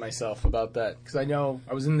honest with myself about that. Because I know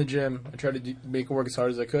I was in the gym. I tried to make it work as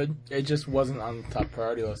hard as I could. It just wasn't on the top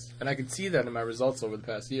priority list. And I could see that in my results over the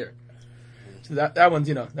past year. So that one's,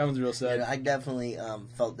 that one's real sad. Yeah, I definitely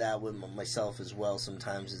felt that with myself as well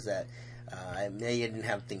sometimes, is that I didn't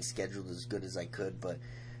have things scheduled as good as I could, but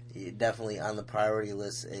definitely on the priority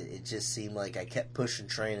list, it just seemed like I kept pushing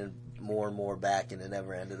training more and more back, and it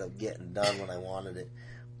never ended up getting done when I wanted it.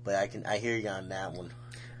 But I hear you on that one.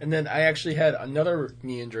 And then I actually had another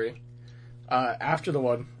knee injury after the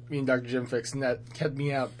one me and Dr. Jim fixed, and that kept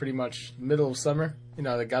me out pretty much middle of summer.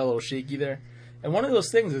 That got a little shaky there. And one of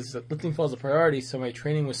those things is that lifting fell as a priority, so my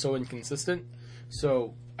training was so inconsistent.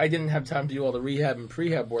 So I didn't have time to do all the rehab and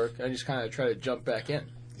prehab work. I just kind of tried to jump back in.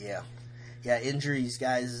 Yeah. Yeah, injuries,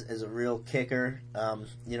 guys, is a real kicker.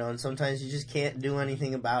 And sometimes you just can't do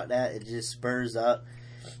anything about that. It just spurs up.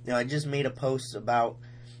 I just made a post about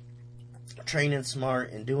training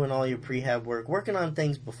smart and doing all your prehab work, working on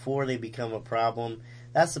things before they become a problem.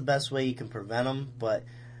 That's the best way you can prevent them. But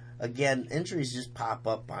again, injuries just pop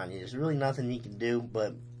up on you. There's really nothing you can do,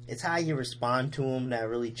 but it's how you respond to them that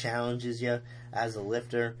really challenges you as a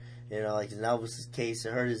lifter. Like in Elvis's case,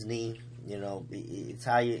 it hurt his knee. It's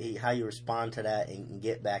how you respond to that and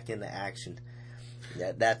get back into action.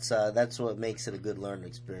 That's what makes it a good learning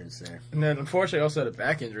experience there. And then, unfortunately, I also had a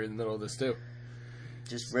back injury in the middle of this too.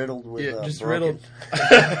 Just riddled with just broken.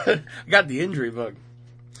 riddled. I got the injury bug,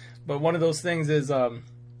 but one of those things is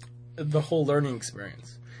the whole learning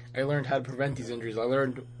experience. I learned how to prevent these injuries. I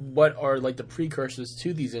learned what are like the precursors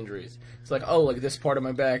to these injuries. It's like, like this part of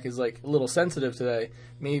my back is like a little sensitive today.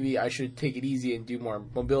 Maybe I should take it easy and do more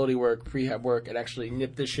mobility work, prehab work, and actually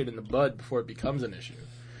nip this shit in the bud before it becomes an issue.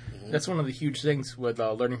 Mm-hmm. That's one of the huge things with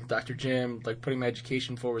learning from Dr. Jim, like putting my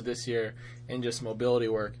education forward this year and just mobility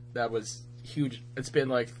work. That was huge. It's been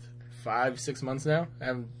like 5-6 months now.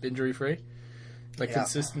 I'm injury free,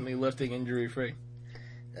 consistently lifting injury free.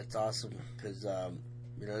 That's awesome because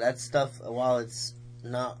that stuff, while it's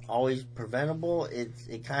not always preventable,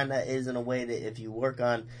 it kind of is in a way that if you work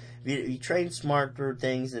on, you train smart for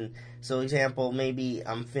things. And so, example, maybe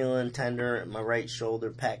I'm feeling tender in my right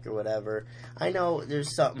shoulder, pec, or whatever. I know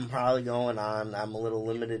there's something probably going on. I'm a little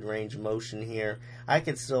limited range of motion here. I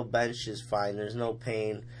can still bench just fine. There's no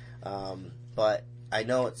pain, but I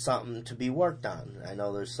know it's something to be worked on. I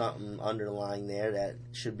know there's something underlying there that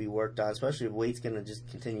should be worked on, especially if weight's going to just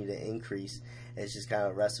continue to increase. It's just kind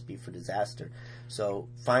of a recipe for disaster. So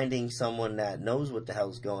finding someone that knows what the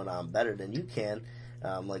hell's going on better than you can,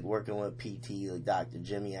 like working with PT, like Dr.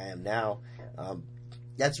 Jimmy I am now,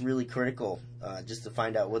 that's really critical, just to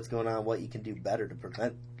find out what's going on, what you can do better to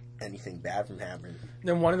prevent anything bad from happening.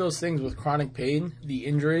 Then one of those things with chronic pain, the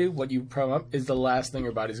injury, what you come up, is the last thing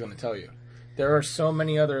your body's going to tell you. There are so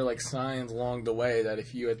many other signs along the way that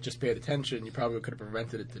if you had just paid attention, you probably could have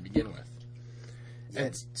prevented it to begin with. Yeah,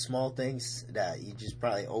 it's small things that you just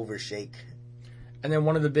probably overshake. And then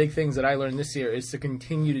one of the big things that I learned this year is to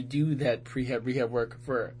continue to do that rehab work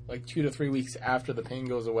for 2 to 3 weeks after the pain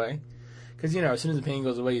goes away. Because, as soon as the pain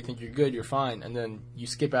goes away, you think you're good, you're fine, and then you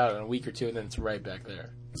skip out in a week or two, and then it's right back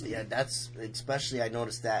there. So yeah, that's especially I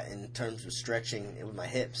noticed that in terms of stretching with my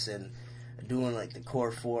hips and doing the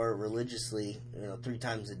core 4 religiously, 3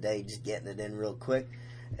 times a day, just getting it in real quick.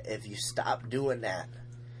 If you stop doing that,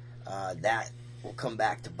 that will come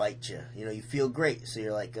back to bite you. You feel great, so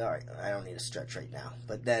you're like, all right, I don't need to stretch right now.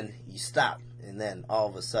 But then you stop, and then all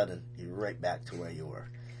of a sudden, you're right back to where you were.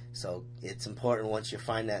 So it's important once you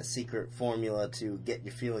find that secret formula to get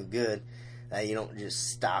you feeling good, that you don't just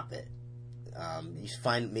stop it. You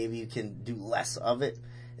find maybe you can do less of it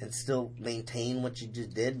and still maintain what you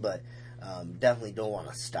just did, but definitely don't want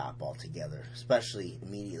to stop altogether, especially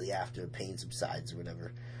immediately after pain subsides or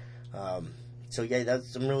whatever. So yeah,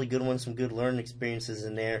 that's some really good ones, some good learning experiences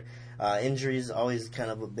in there. Injuries always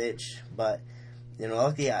kind of a bitch, but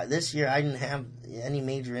lucky this year I didn't have any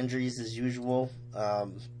major injuries as usual.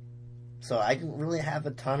 So I didn't really have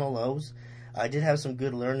a ton of lows. I did have some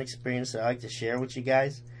good learning experience that I like to share with you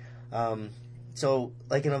guys. So,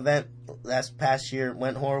 like an event last past year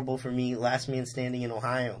went horrible for me. Last man standing in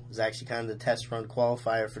Ohio was actually kind of the test run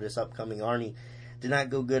qualifier for this upcoming Arnie. Did not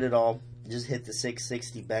go good at all. Just hit the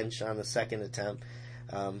 660 bench on the second attempt.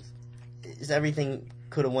 Everything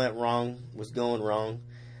could have went wrong, was going wrong.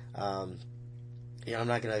 I'm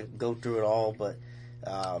not going to go through it all, but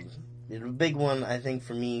the big one, I think,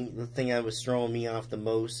 for me, the thing that was throwing me off the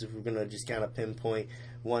most, if we're going to just kind of pinpoint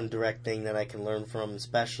one direct thing that I can learn from,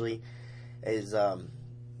 especially, is,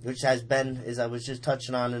 which has been, as I was just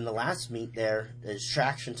touching on in the last meet there, is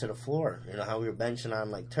traction to the floor. How we were benching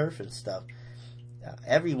on, like, turf and stuff.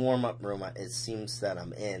 Every warm-up room it seems that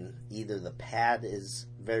I'm in, either the pad is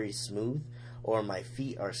very smooth or my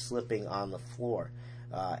feet are slipping on the floor.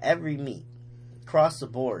 Every meet, across the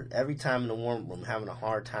board, every time in the warm-up room, having a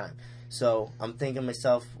hard time. So I'm thinking to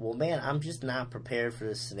myself, well, man, I'm just not prepared for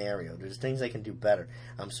this scenario. There's things I can do better.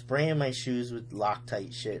 I'm spraying my shoes with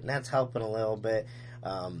Loctite shit, and that's helping a little bit.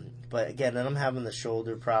 But again, then I'm having the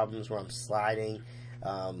shoulder problems where I'm sliding.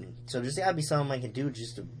 So there's got to be something I can do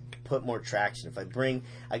just to put more traction.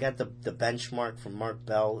 I got the benchmark from Mark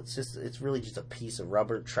Bell. It's really just a piece of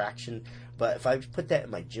rubber traction. But if I put that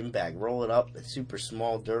in my gym bag, roll it up, it's super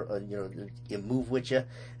small dirt, you move with you,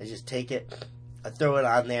 and just take it, I throw it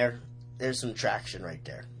on there. There's some traction right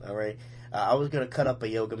there. All right. I was gonna cut up a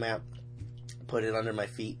yoga mat, put it under my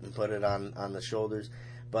feet, and put it on the shoulders,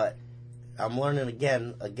 but I'm learning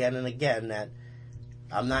again and again that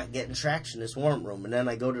I'm not getting traction in this warm room, and then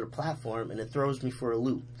I go to the platform and it throws me for a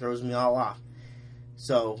loop, throws me all off.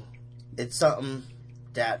 So it's something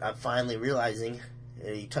that I'm finally realizing.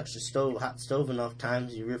 You touch the hot stove enough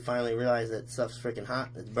times, you finally realize that stuff's freaking hot.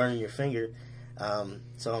 It's burning your finger.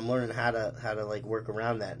 So I'm learning how to like work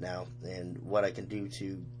around that now and what I can do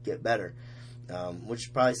to get better. Which is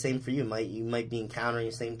probably the same for you. You might be encountering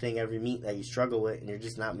the same thing every meet that you struggle with, and you're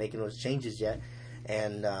just not making those changes yet.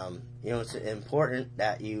 And it's important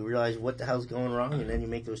that you realize what the hell's going wrong, and then you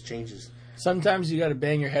make those changes. Sometimes you got to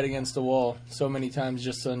bang your head against the wall so many times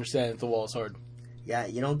just to understand that the wall is hard. Yeah,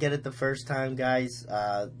 you don't get it the first time, guys.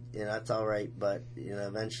 That's all right, but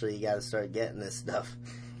eventually you got to start getting this stuff.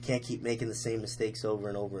 Can't keep making the same mistakes over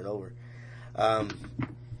and over and over.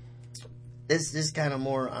 This is kind of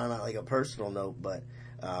more on a personal note, but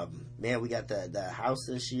man, we got the house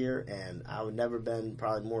this year, and I've never been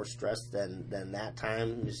probably more stressed than that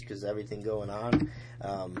time, just because everything going on.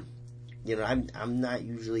 I'm not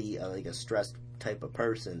usually a stressed type of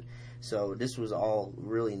person, so this was all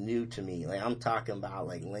really new to me. Like, I'm talking about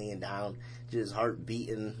like laying down, just heart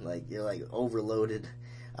beating, like you're like overloaded.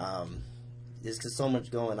 Just because so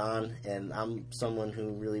much going on, and I'm someone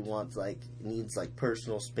who really needs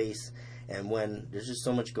personal space, and when there's just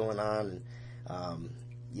so much going on, and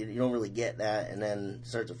you don't really get that, and then it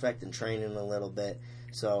starts affecting training a little bit.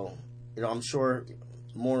 So, I'm sure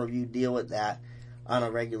more of you deal with that on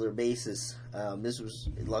a regular basis. This was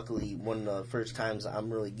luckily one of the first times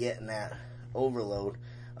I'm really getting that overload,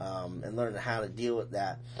 and learning how to deal with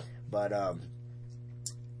that. But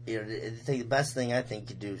the best thing I think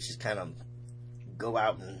to do is just kind of go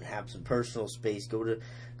out and have some personal space. Go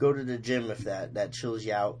to the gym if that chills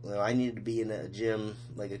you out. I needed to be in a gym,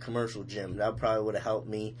 like a commercial gym. That probably would have helped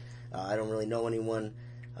me. I don't really know anyone.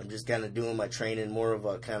 I'm just kind of doing my training, more of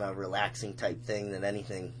a kind of relaxing type thing than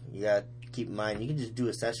anything. You got to keep in mind, you can just do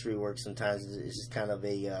accessory work sometimes. It's just kind of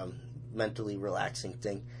a mentally relaxing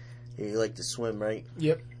thing. You like to swim, right?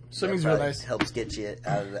 Yep. Swimming's real nice. Helps get you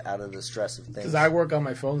out of the stress of things. Because I work on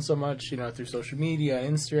my phone so much, through social media,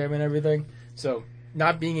 Instagram, and everything. So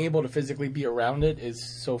not being able to physically be around it is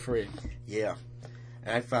so free. Yeah.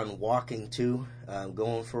 And I found walking, too,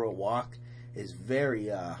 going for a walk is very,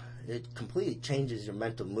 it completely changes your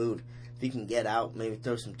mental mood. If you can get out, maybe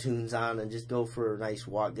throw some tunes on and just go for a nice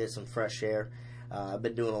walk, get some fresh air. I've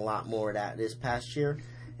been doing a lot more of that this past year,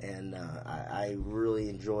 and I really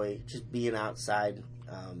enjoy just being outside,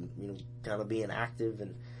 kind of being active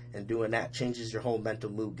and doing that. Changes your whole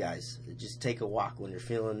mental mood, guys. Just take a walk when you're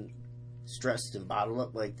feeling stressed and bottled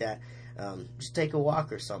up like that. Just take a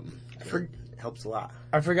walk or something. It helps a lot.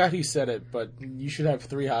 I forgot who said it, but you should have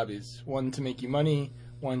 3 hobbies. One to make you money,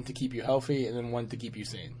 one to keep you healthy, and then one to keep you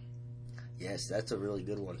sane. Yes, that's a really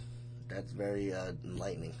good one. That's very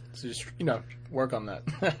enlightening. So just, work on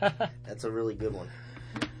that. That's a really good one.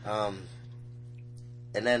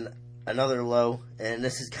 And then another low, and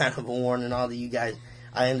this is kind of a warning all to you guys.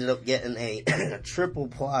 I ended up getting a triple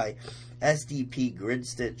ply SDP grid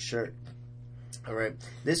stitch shirt. All right.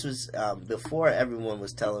 This was before everyone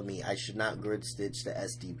was telling me I should not grid stitch the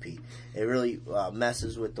SDP. It really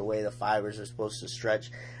messes with the way the fibers are supposed to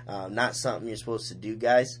stretch. Not something you're supposed to do,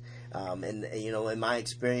 guys. And in my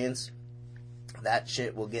experience, that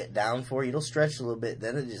shit will get down for you. It'll stretch a little bit,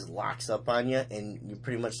 then it just locks up on you, and you're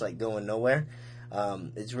pretty much like going nowhere.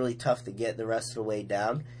 It's really tough to get the rest of the way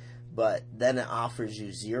down, but then it offers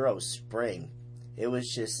you zero spring. It was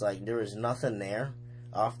just like there was nothing there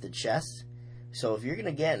off the chest. So if you're going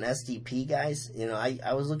to get an SDP, guys,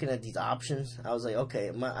 I was looking at these options. I was like, okay,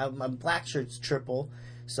 my black shirt's triple,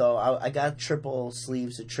 so I got triple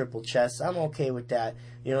sleeves, a triple chest. I'm okay with that.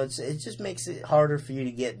 It just makes it harder for you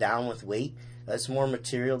to get down with weight. That's more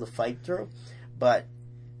material to fight through. But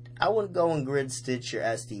I wouldn't go and grid stitch your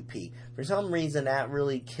SDP. For some reason, that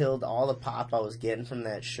really killed all the pop I was getting from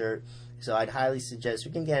that shirt. So I'd highly suggest if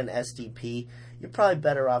you can get an SDP, you're probably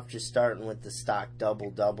better off just starting with the stock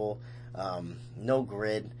double. No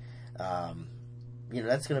grid.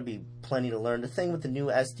 That's going to be plenty to learn. The thing with the new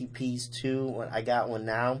SDPs too, I got one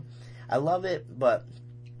now. I love it, but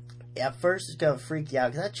at first it's going to freak you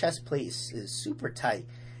out because that chest plate is super tight.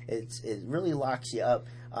 It really locks you up.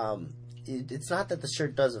 It's not that the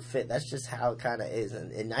shirt doesn't fit. That's just how it kind of is,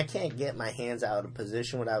 and I can't get my hands out of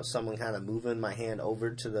position without someone kind of moving my hand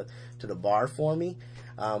over to the bar for me,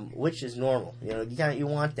 which is normal. You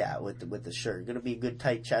want that with the shirt. It's gonna be a good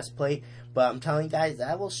tight chest plate, but I'm telling you guys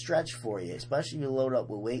that will stretch for you, especially if you load up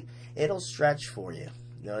with weight. It'll stretch for you.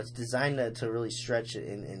 It's designed to really stretch it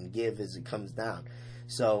and give as it comes down.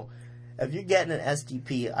 So if you're getting an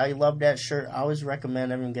SDP, I love that shirt. I always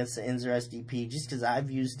recommend everyone gets the Inzer SDP just because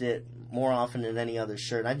I've used it more often than any other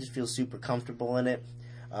shirt. I just feel super comfortable in it.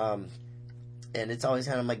 And it's always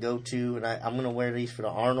kind of my go-to. And I'm going to wear these for the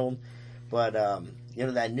Arnold. But,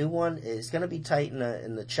 that new one is going to be tight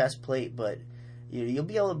in the chest plate. But you'll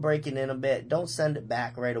be able to break it in a bit. Don't send it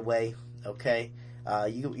back right away, okay?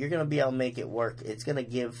 You're going to be able to make it work. It's going to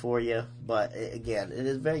give for you, but again, it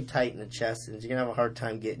is very tight in the chest, and you're going to have a hard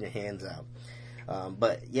time getting your hands out.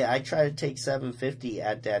 But yeah, I tried to take 750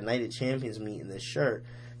 at that Night of Champions meet in this shirt.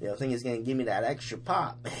 The thing is going to give me that extra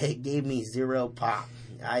pop. It gave me zero pop.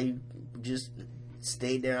 I just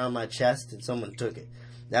stayed there on my chest, and someone took it.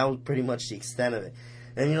 That was pretty much the extent of it.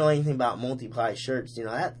 And you know anything about multiply shirts,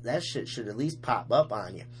 that shit should at least pop up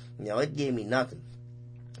on you. It gave me nothing.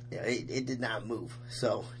 It did not move.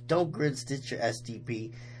 So don't grid stitch your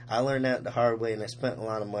SDP. I learned that the hard way, and I spent a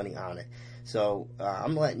lot of money on it. So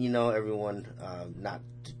I'm letting you know, everyone, not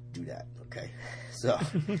to do that. Okay. So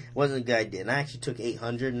it wasn't a good idea. And I actually took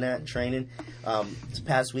 800 in that training. This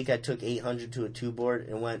past week I took 800 to a 2-board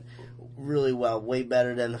and went really well, way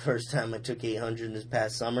better than the first time I took 800 this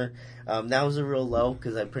past summer. That was a real low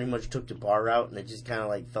because I pretty much took the bar route and it just kind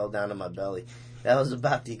of fell down to my belly. That was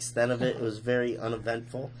about the extent of it. It was very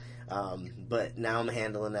uneventful. But now I'm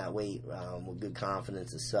handling that weight with good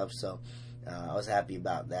confidence and stuff. So I was happy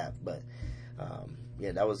about that. But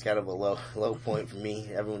that was kind of a low point for me.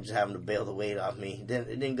 Everyone just having to bail the weight off me. It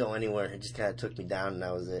didn't go anywhere. It just kind of took me down, and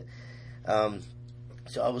that was it.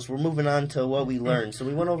 So we're moving on to what we learned. So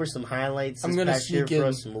we went over some highlights this past year for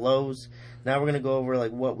us, some lows. Now we're going to go over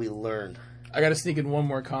what we learned. I got to sneak in one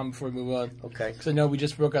more comment before we move on. Okay. Because I know we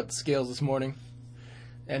just broke out the scales this morning.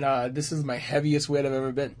 And this is my heaviest weight I've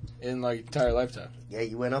ever been in my entire lifetime. Yeah,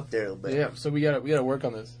 you went up there a little bit. Yeah, so we gotta work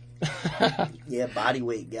on this. Yeah, body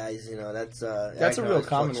weight, guys. That's a real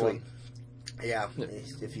common one. Yeah,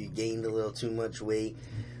 if you gained a little too much weight.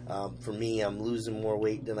 For me, I'm losing more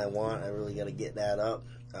weight than I want. I really got to get that up.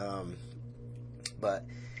 But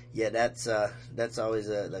yeah, that's always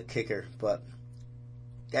a kicker. But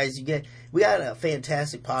guys, we got a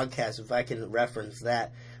fantastic podcast, if I can reference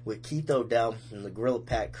that, with Keith Odell and the Gorilla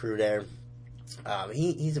Pack crew there.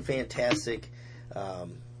 He's a fantastic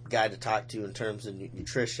guy to talk to in terms of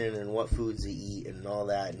nutrition and what foods to eat and all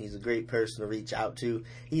that. And he's a great person to reach out to.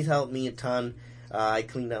 He's helped me a ton. I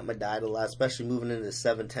cleaned up my diet a lot, especially moving into the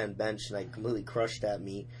 710 bench, and I completely crushed that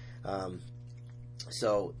meat.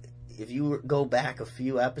 So if you go back a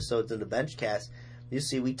few episodes in the Benchcast, you'll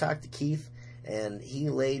see we talked to Keith, and he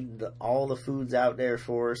laid all the foods out there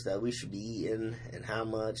for us that we should be eating and how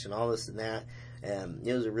much and all this and that. And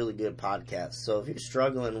it was a really good podcast. So if you're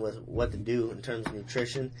struggling with what to do in terms of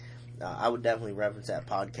nutrition, I would definitely reference that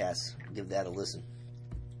podcast. Give that a listen.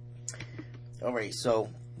 All right, so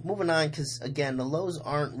moving on, because again, the lows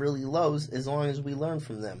aren't really lows as long as we learn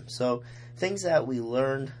from them. So things that we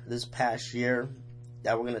learned this past year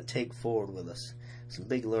that we're going to take forward with us. Some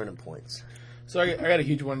big learning points. So I got a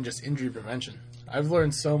huge one, just injury prevention. I've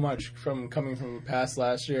learned so much from coming from past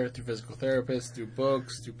last year through physical therapists, through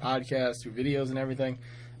books, through podcasts, through videos and everything.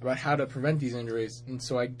 about how to prevent these injuries, and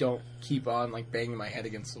so I don't keep on like banging my head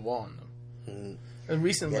against the wall on them. Mm-hmm. And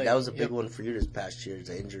recently, yeah, that was a big one for you this past year,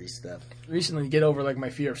 the injury stuff. Recently, to get over like my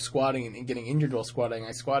fear of squatting and getting injured while squatting,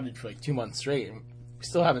 I squatted for like 2 months straight, and we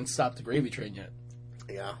still haven't stopped the gravy train yet.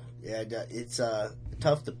 Yeah, it's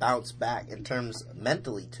tough to bounce back in terms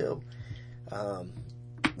mentally too. I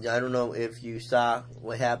don't know if you saw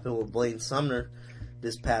what happened with Blaine Sumner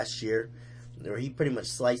this past year, where he pretty much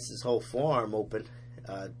sliced his whole forearm open,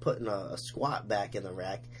 putting a squat back in the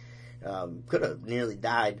rack. Could have nearly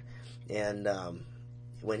died, and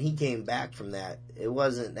when he came back from that, it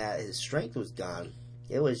wasn't that his strength was gone.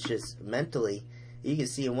 It was just mentally. You can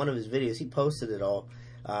see in one of his videos, he posted it all.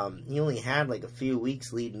 He only had like a few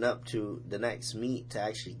weeks leading up to the next meet to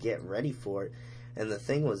actually get ready for it. And the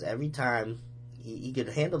thing was, every time he could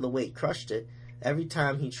handle the weight, crushed it. Every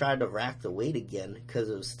time he tried to rack the weight again, because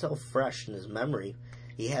it was still fresh in his memory,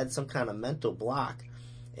 he had some kind of mental block.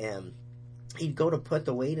 And he'd go to put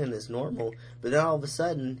the weight in as normal, but then all of a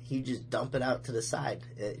sudden, he'd just dump it out to the side.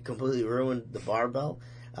 It completely ruined the barbell.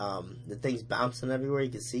 The thing's bouncing everywhere. You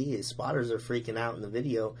can see his spotters are freaking out in the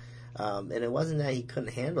video. And it wasn't that he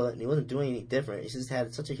couldn't handle it and he wasn't doing anything different. He just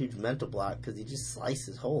had such a huge mental block because he just sliced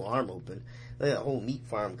his whole arm open. Like a whole meat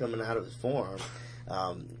farm coming out of his forearm.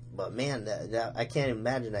 But man, that I can't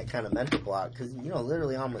imagine that kind of mental block because,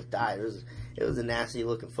 literally almost died. It was a nasty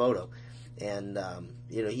looking photo. And,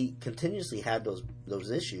 he continuously had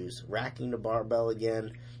those issues. Racking the barbell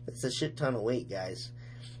again. It's a shit ton of weight, guys.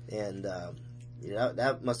 And,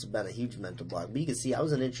 that must have been a huge mental block. But you can see, that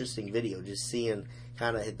was an interesting video, just seeing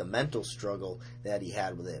kind of the mental struggle that he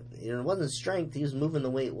had with it. It wasn't strength. He was moving the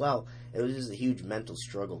weight well. It was just a huge mental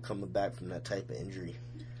struggle coming back from that type of injury.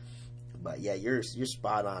 But, yeah, you're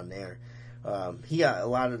spot on there. He got a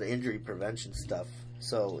lot of the injury prevention stuff.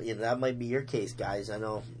 So, that might be your case, guys. I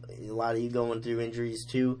know a lot of you going through injuries,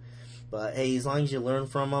 too. But, hey, as long as you learn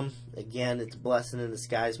from them, again, it's a blessing in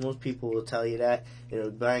disguise. Most people will tell you that.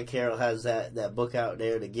 Brian Carroll has that book out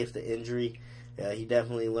there, The Gift of Injury. He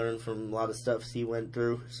definitely learned from a lot of stuff he went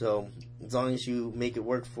through. So, as long as you make it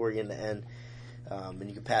work for you in the end, and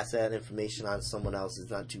you can pass that information on to someone else,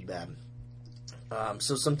 it's not too bad.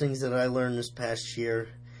 So, some things that I learned this past year,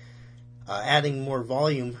 adding more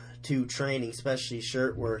volume to training, especially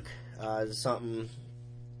shirt work, is something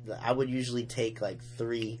that I would usually take like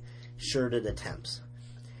 3 shirted attempts.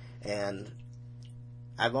 And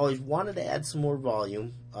I've always wanted to add some more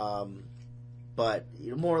volume, but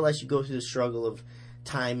more or less you go through the struggle of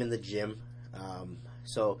time in the gym.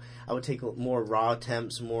 So I would take more raw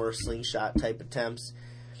attempts, more slingshot type attempts,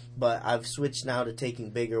 but I've switched now to taking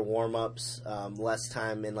bigger warm-ups, less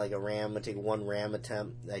time in like a ram. I take 1 ram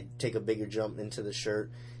attempt, I take a bigger jump into the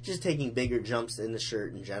shirt, just taking bigger jumps in the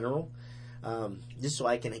shirt in general, just so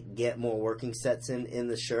I can get more working sets in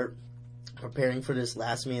the shirt. Preparing for this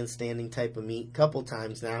last man standing type of meet a couple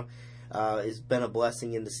times now has been a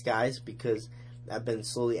blessing in disguise because I've been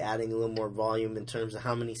slowly adding a little more volume in terms of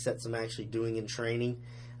how many sets I'm actually doing in training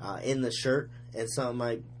in the shirt. And something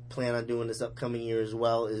I plan on doing this upcoming year as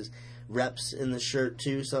well is reps in the shirt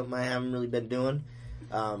too, something I haven't really been doing.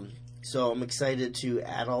 So I'm excited to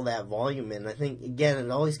add all that volume in. I think, again, it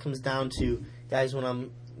always comes down to, guys, when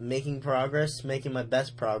I'm making progress, making my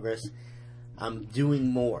best progress, I'm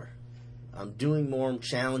doing more. I'm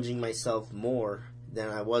challenging myself more than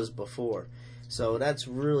I was before. So that's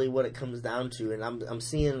really what it comes down to. And I'm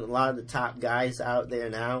seeing a lot of the top guys out there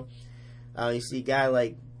now. You see a guy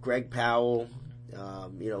like Greg Powell,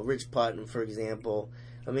 Rich Putnam, for example.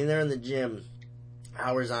 I mean, they're in the gym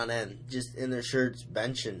hours on end, just in their shirts,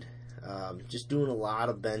 benching, just doing a lot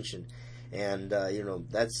of benching. And,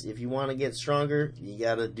 that's, if you want to get stronger, you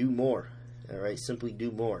got to do more. All right, simply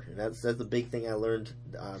do more. And that's the big thing I learned.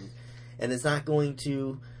 And it's not going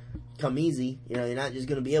to come easy. You're not just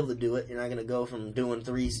going to be able to do it. You're not going to go from doing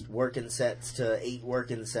 3 working sets to 8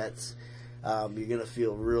 working sets. You're going to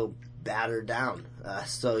feel real battered down.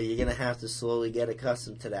 So you're going to have to slowly get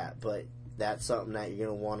accustomed to that. But that's something that you're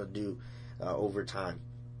going to want to do over time.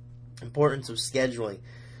 Importance of scheduling.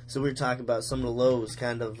 So we were talking about some of the lows,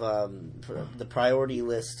 kind of the priority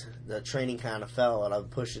list. The training kind of fell, and I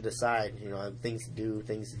would push it aside. I have things to do.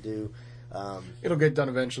 It'll get done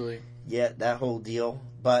eventually. Yeah, that whole deal.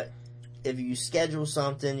 But if you schedule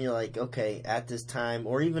something, you're like, okay, at this time,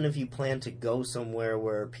 or even if you plan to go somewhere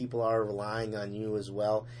where people are relying on you as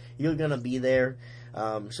well, you're going to be there.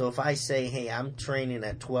 So if I say, hey, I'm training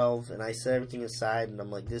at 12, and I set everything aside, and I'm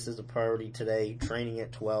like, this is a priority today, training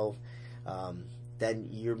at 12, then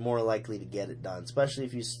you're more likely to get it done, especially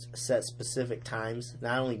if you set specific times,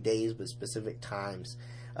 not only days, but specific times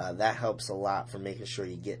that helps a lot for making sure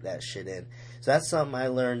you get that shit in. So that's something I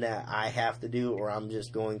learned that I have to do, or I'm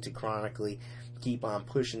just going to chronically keep on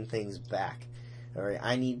pushing things back. All right,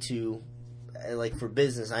 I need to, like for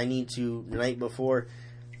business, I need to, the night before,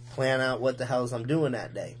 plan out what the hell's I'm doing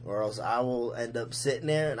that day, or else I will end up sitting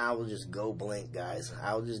there and I will just go blank, guys.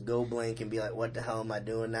 I'll just go blank and be like, what the hell am I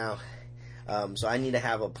doing now? So I need to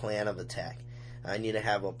have a plan of attack. I need to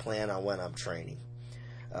have a plan on when I'm training.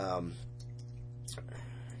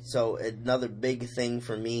 So another big thing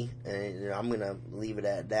for me, and I'm going to leave it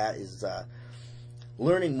at that, is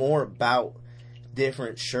learning more about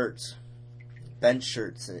different shirts, bench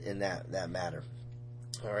shirts in that matter.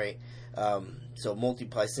 All right. So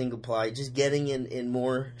multiply, single ply, just getting in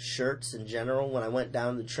more shirts in general. When I went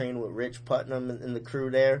down to train with Rich Putnam and the crew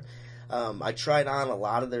there, I tried on a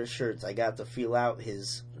lot of their shirts. I got to feel out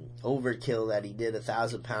his overkill that he did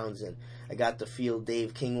 1,000 pounds in. I got to feel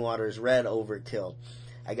Dave Kingwater's red overkill.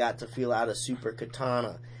 I got to feel out a super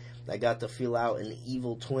katana. I got to feel out an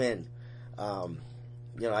evil twin.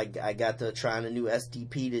 I got to try on a new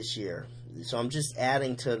SDP this year. So I'm just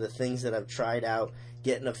adding to the things that I've tried out,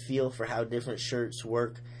 getting a feel for how different shirts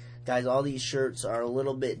work. Guys, all these shirts are a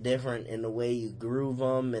little bit different in the way you groove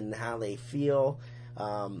them and how they feel,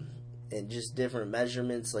 and just different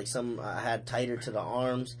measurements. Like some I had tighter to the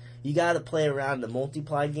arms. You got to play around the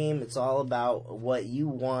multiply game. It's all about what you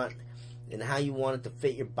want and how you want it to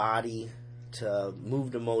fit your body to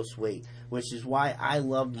move the most weight, which is why I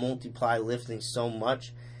love multiply lifting so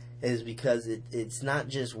much, is because it's not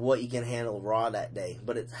just what you can handle raw that day,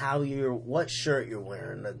 but it's what shirt you're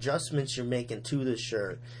wearing, the adjustments you're making to the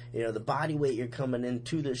shirt, the body weight you're coming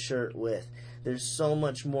into the shirt with. There's so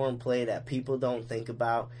much more in play that people don't think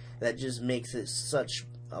about that just makes it such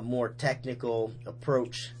a more technical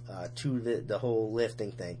approach to the whole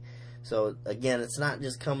lifting thing. So again, it's not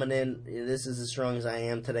just coming in, this is as strong as I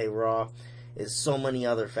am today raw. It's so many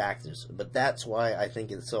other factors, but that's why I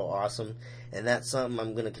think it's so awesome, and that's something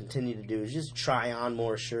I'm going to continue to do, is just try on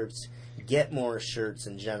more shirts, get more shirts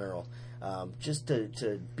in general, just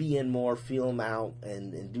to be in more, feel them out,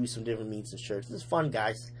 and do some different meets and shirts. It's fun,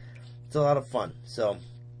 guys. It's a lot of fun. So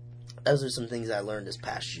those are some things I learned this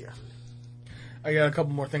past year. I got a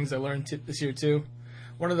couple more things I learned this year too.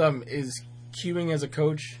 One of them is queuing as a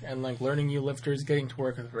coach and like learning new lifters, getting to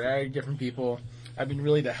work with a variety of different people. I've been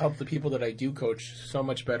really to help the people that I do coach so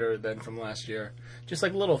much better than from last year. Just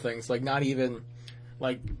like little things, like not even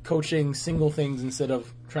like coaching single things instead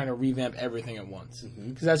of trying to revamp everything at once.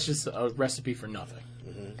 Because that's just a recipe for nothing.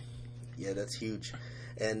 Mm-hmm. Yeah, that's huge.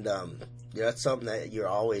 And that's something that you're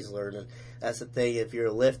always learning. That's the thing. If you're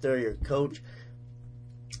a lifter, you're a coach,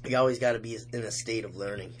 you always got to be in a state of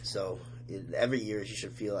learning. So every year you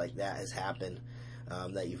should feel like that has happened.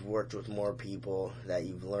 That you've worked with more people, that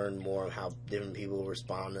you've learned more of how different people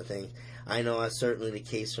respond to things. I know that's certainly the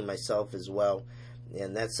case for myself as well,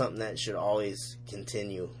 and that's something that should always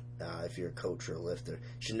continue if you're a coach or a lifter. It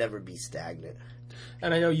should never be stagnant.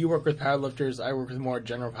 And I know you work with powerlifters. I work with more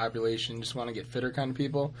general population, just want to get fitter kind of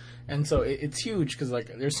people. And so it's huge because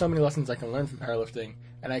like there's so many lessons I can learn from powerlifting,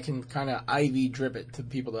 and I can kind of IV drip it to the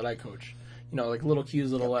people that I coach. Like little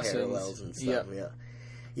cues, little lessons. Parallels and stuff, yeah.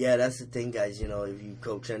 Yeah, that's the thing, guys. If you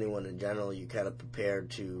coach anyone in general, you're kind of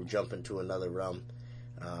prepared to jump into another realm.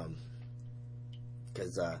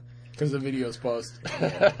 Because the video's paused.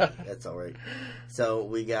 Yeah, that's all right. So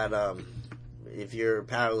we got, if you're a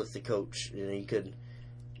powerlifting coach, you could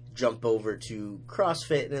jump over to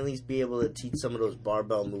CrossFit and at least be able to teach some of those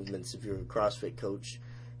barbell movements. If you're a CrossFit coach,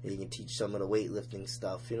 you can teach some of the weightlifting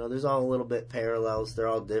stuff. There's all a little bit parallels. They're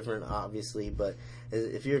all different, obviously, but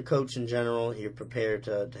if you're a coach in general, you're prepared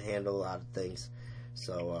to handle a lot of things.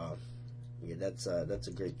 So, that's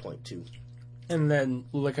a great point too. And then,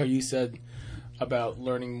 like how you said about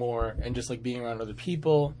learning more and just like being around other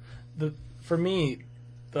people, for me,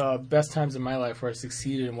 the best times in my life where I've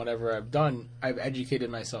succeeded in whatever I've done, I've educated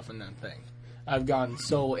myself in that thing. I've gone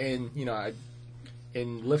so in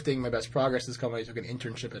lifting, my best progress has come when I took an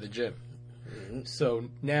internship at a gym. Mm-hmm. So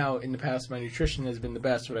now, in the past, my nutrition has been the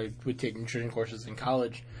best when I would take nutrition courses in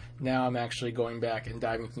college. Now I'm actually going back and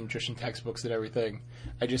diving into nutrition textbooks and everything.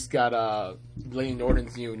 I just got Lane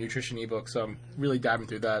Norton's new nutrition ebook, so I'm really diving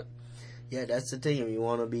through that. Yeah, that's the thing. If you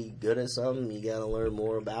want to be good at something, you got to learn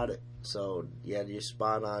more about it. So, yeah, you're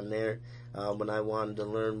spot on there. When I wanted to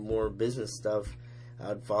learn more business stuff,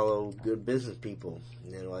 I'd follow good business people.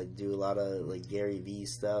 I do a lot of like Gary Vee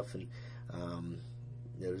stuff, and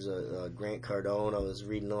there's a Grant Cardone. I was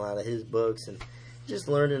reading a lot of his books and just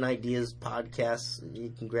learning ideas, podcasts.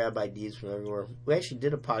 You can grab ideas from everywhere. We actually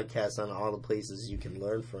did a podcast on all the places you can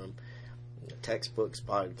learn from. Textbooks,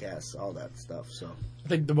 podcasts, all that stuff. So I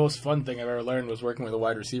think the most fun thing I've ever learned was working with a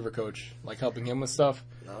wide receiver coach, like helping him with stuff.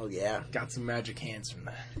 Oh, yeah. Got some magic hands from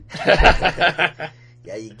that.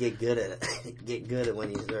 Yeah, you get good at it. Get good at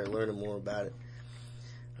when you start learning more about it.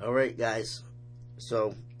 All right, guys.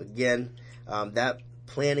 So, again, that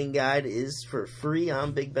planning guide is for free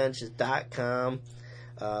on bigbenches.com.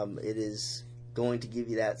 It is going to give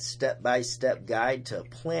you that step-by-step guide to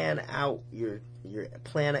plan out your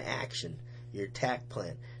plan of action, your attack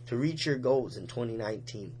plan, to reach your goals in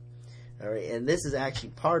 2019. All right, and this is actually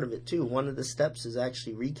part of it, too. One of the steps is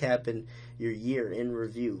actually recapping your year in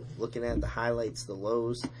review, looking at the highlights, the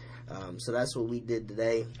lows. So that's what we did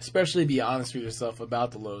today. Especially be honest with yourself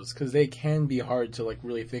about the lows, because they can be hard to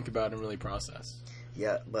really think about and really process.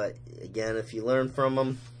 Yeah, but again, if you learn from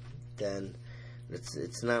them, then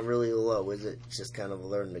it's not really a low, is it? It's just kind of a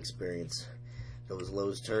learning experience. Those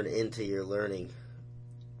lows turn into your learning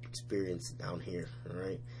experience down here, all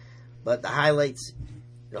right? But the highlights,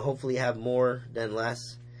 hopefully have more than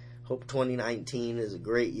less. Hope 2019 is a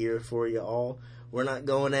great year for you all. We're not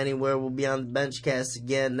going anywhere. We'll be on the Benchcast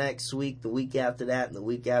again next week, the week after that, and the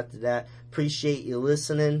week after that. Appreciate you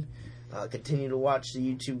listening. Continue to watch the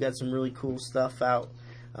YouTube. Got some really cool stuff out.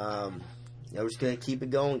 We're just going to keep it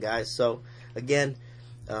going, guys. So, again,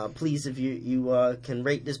 please, if you can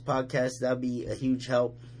rate this podcast, that would be a huge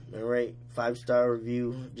help. All right, 5-star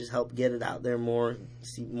review. Just help get it out there more.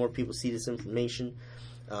 See more people see this information.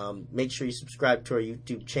 Make sure you subscribe to our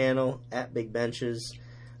YouTube channel at Big Benches.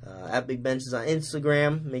 At Big Benches on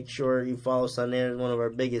Instagram. Make sure you follow us on there. It's one of our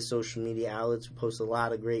biggest social media outlets. We post a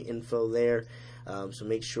lot of great info there. So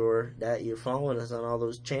make sure that you're following us on all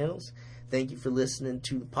those channels. Thank you for listening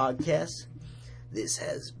to the podcast. This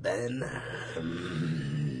has been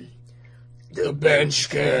the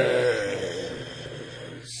Benchcast.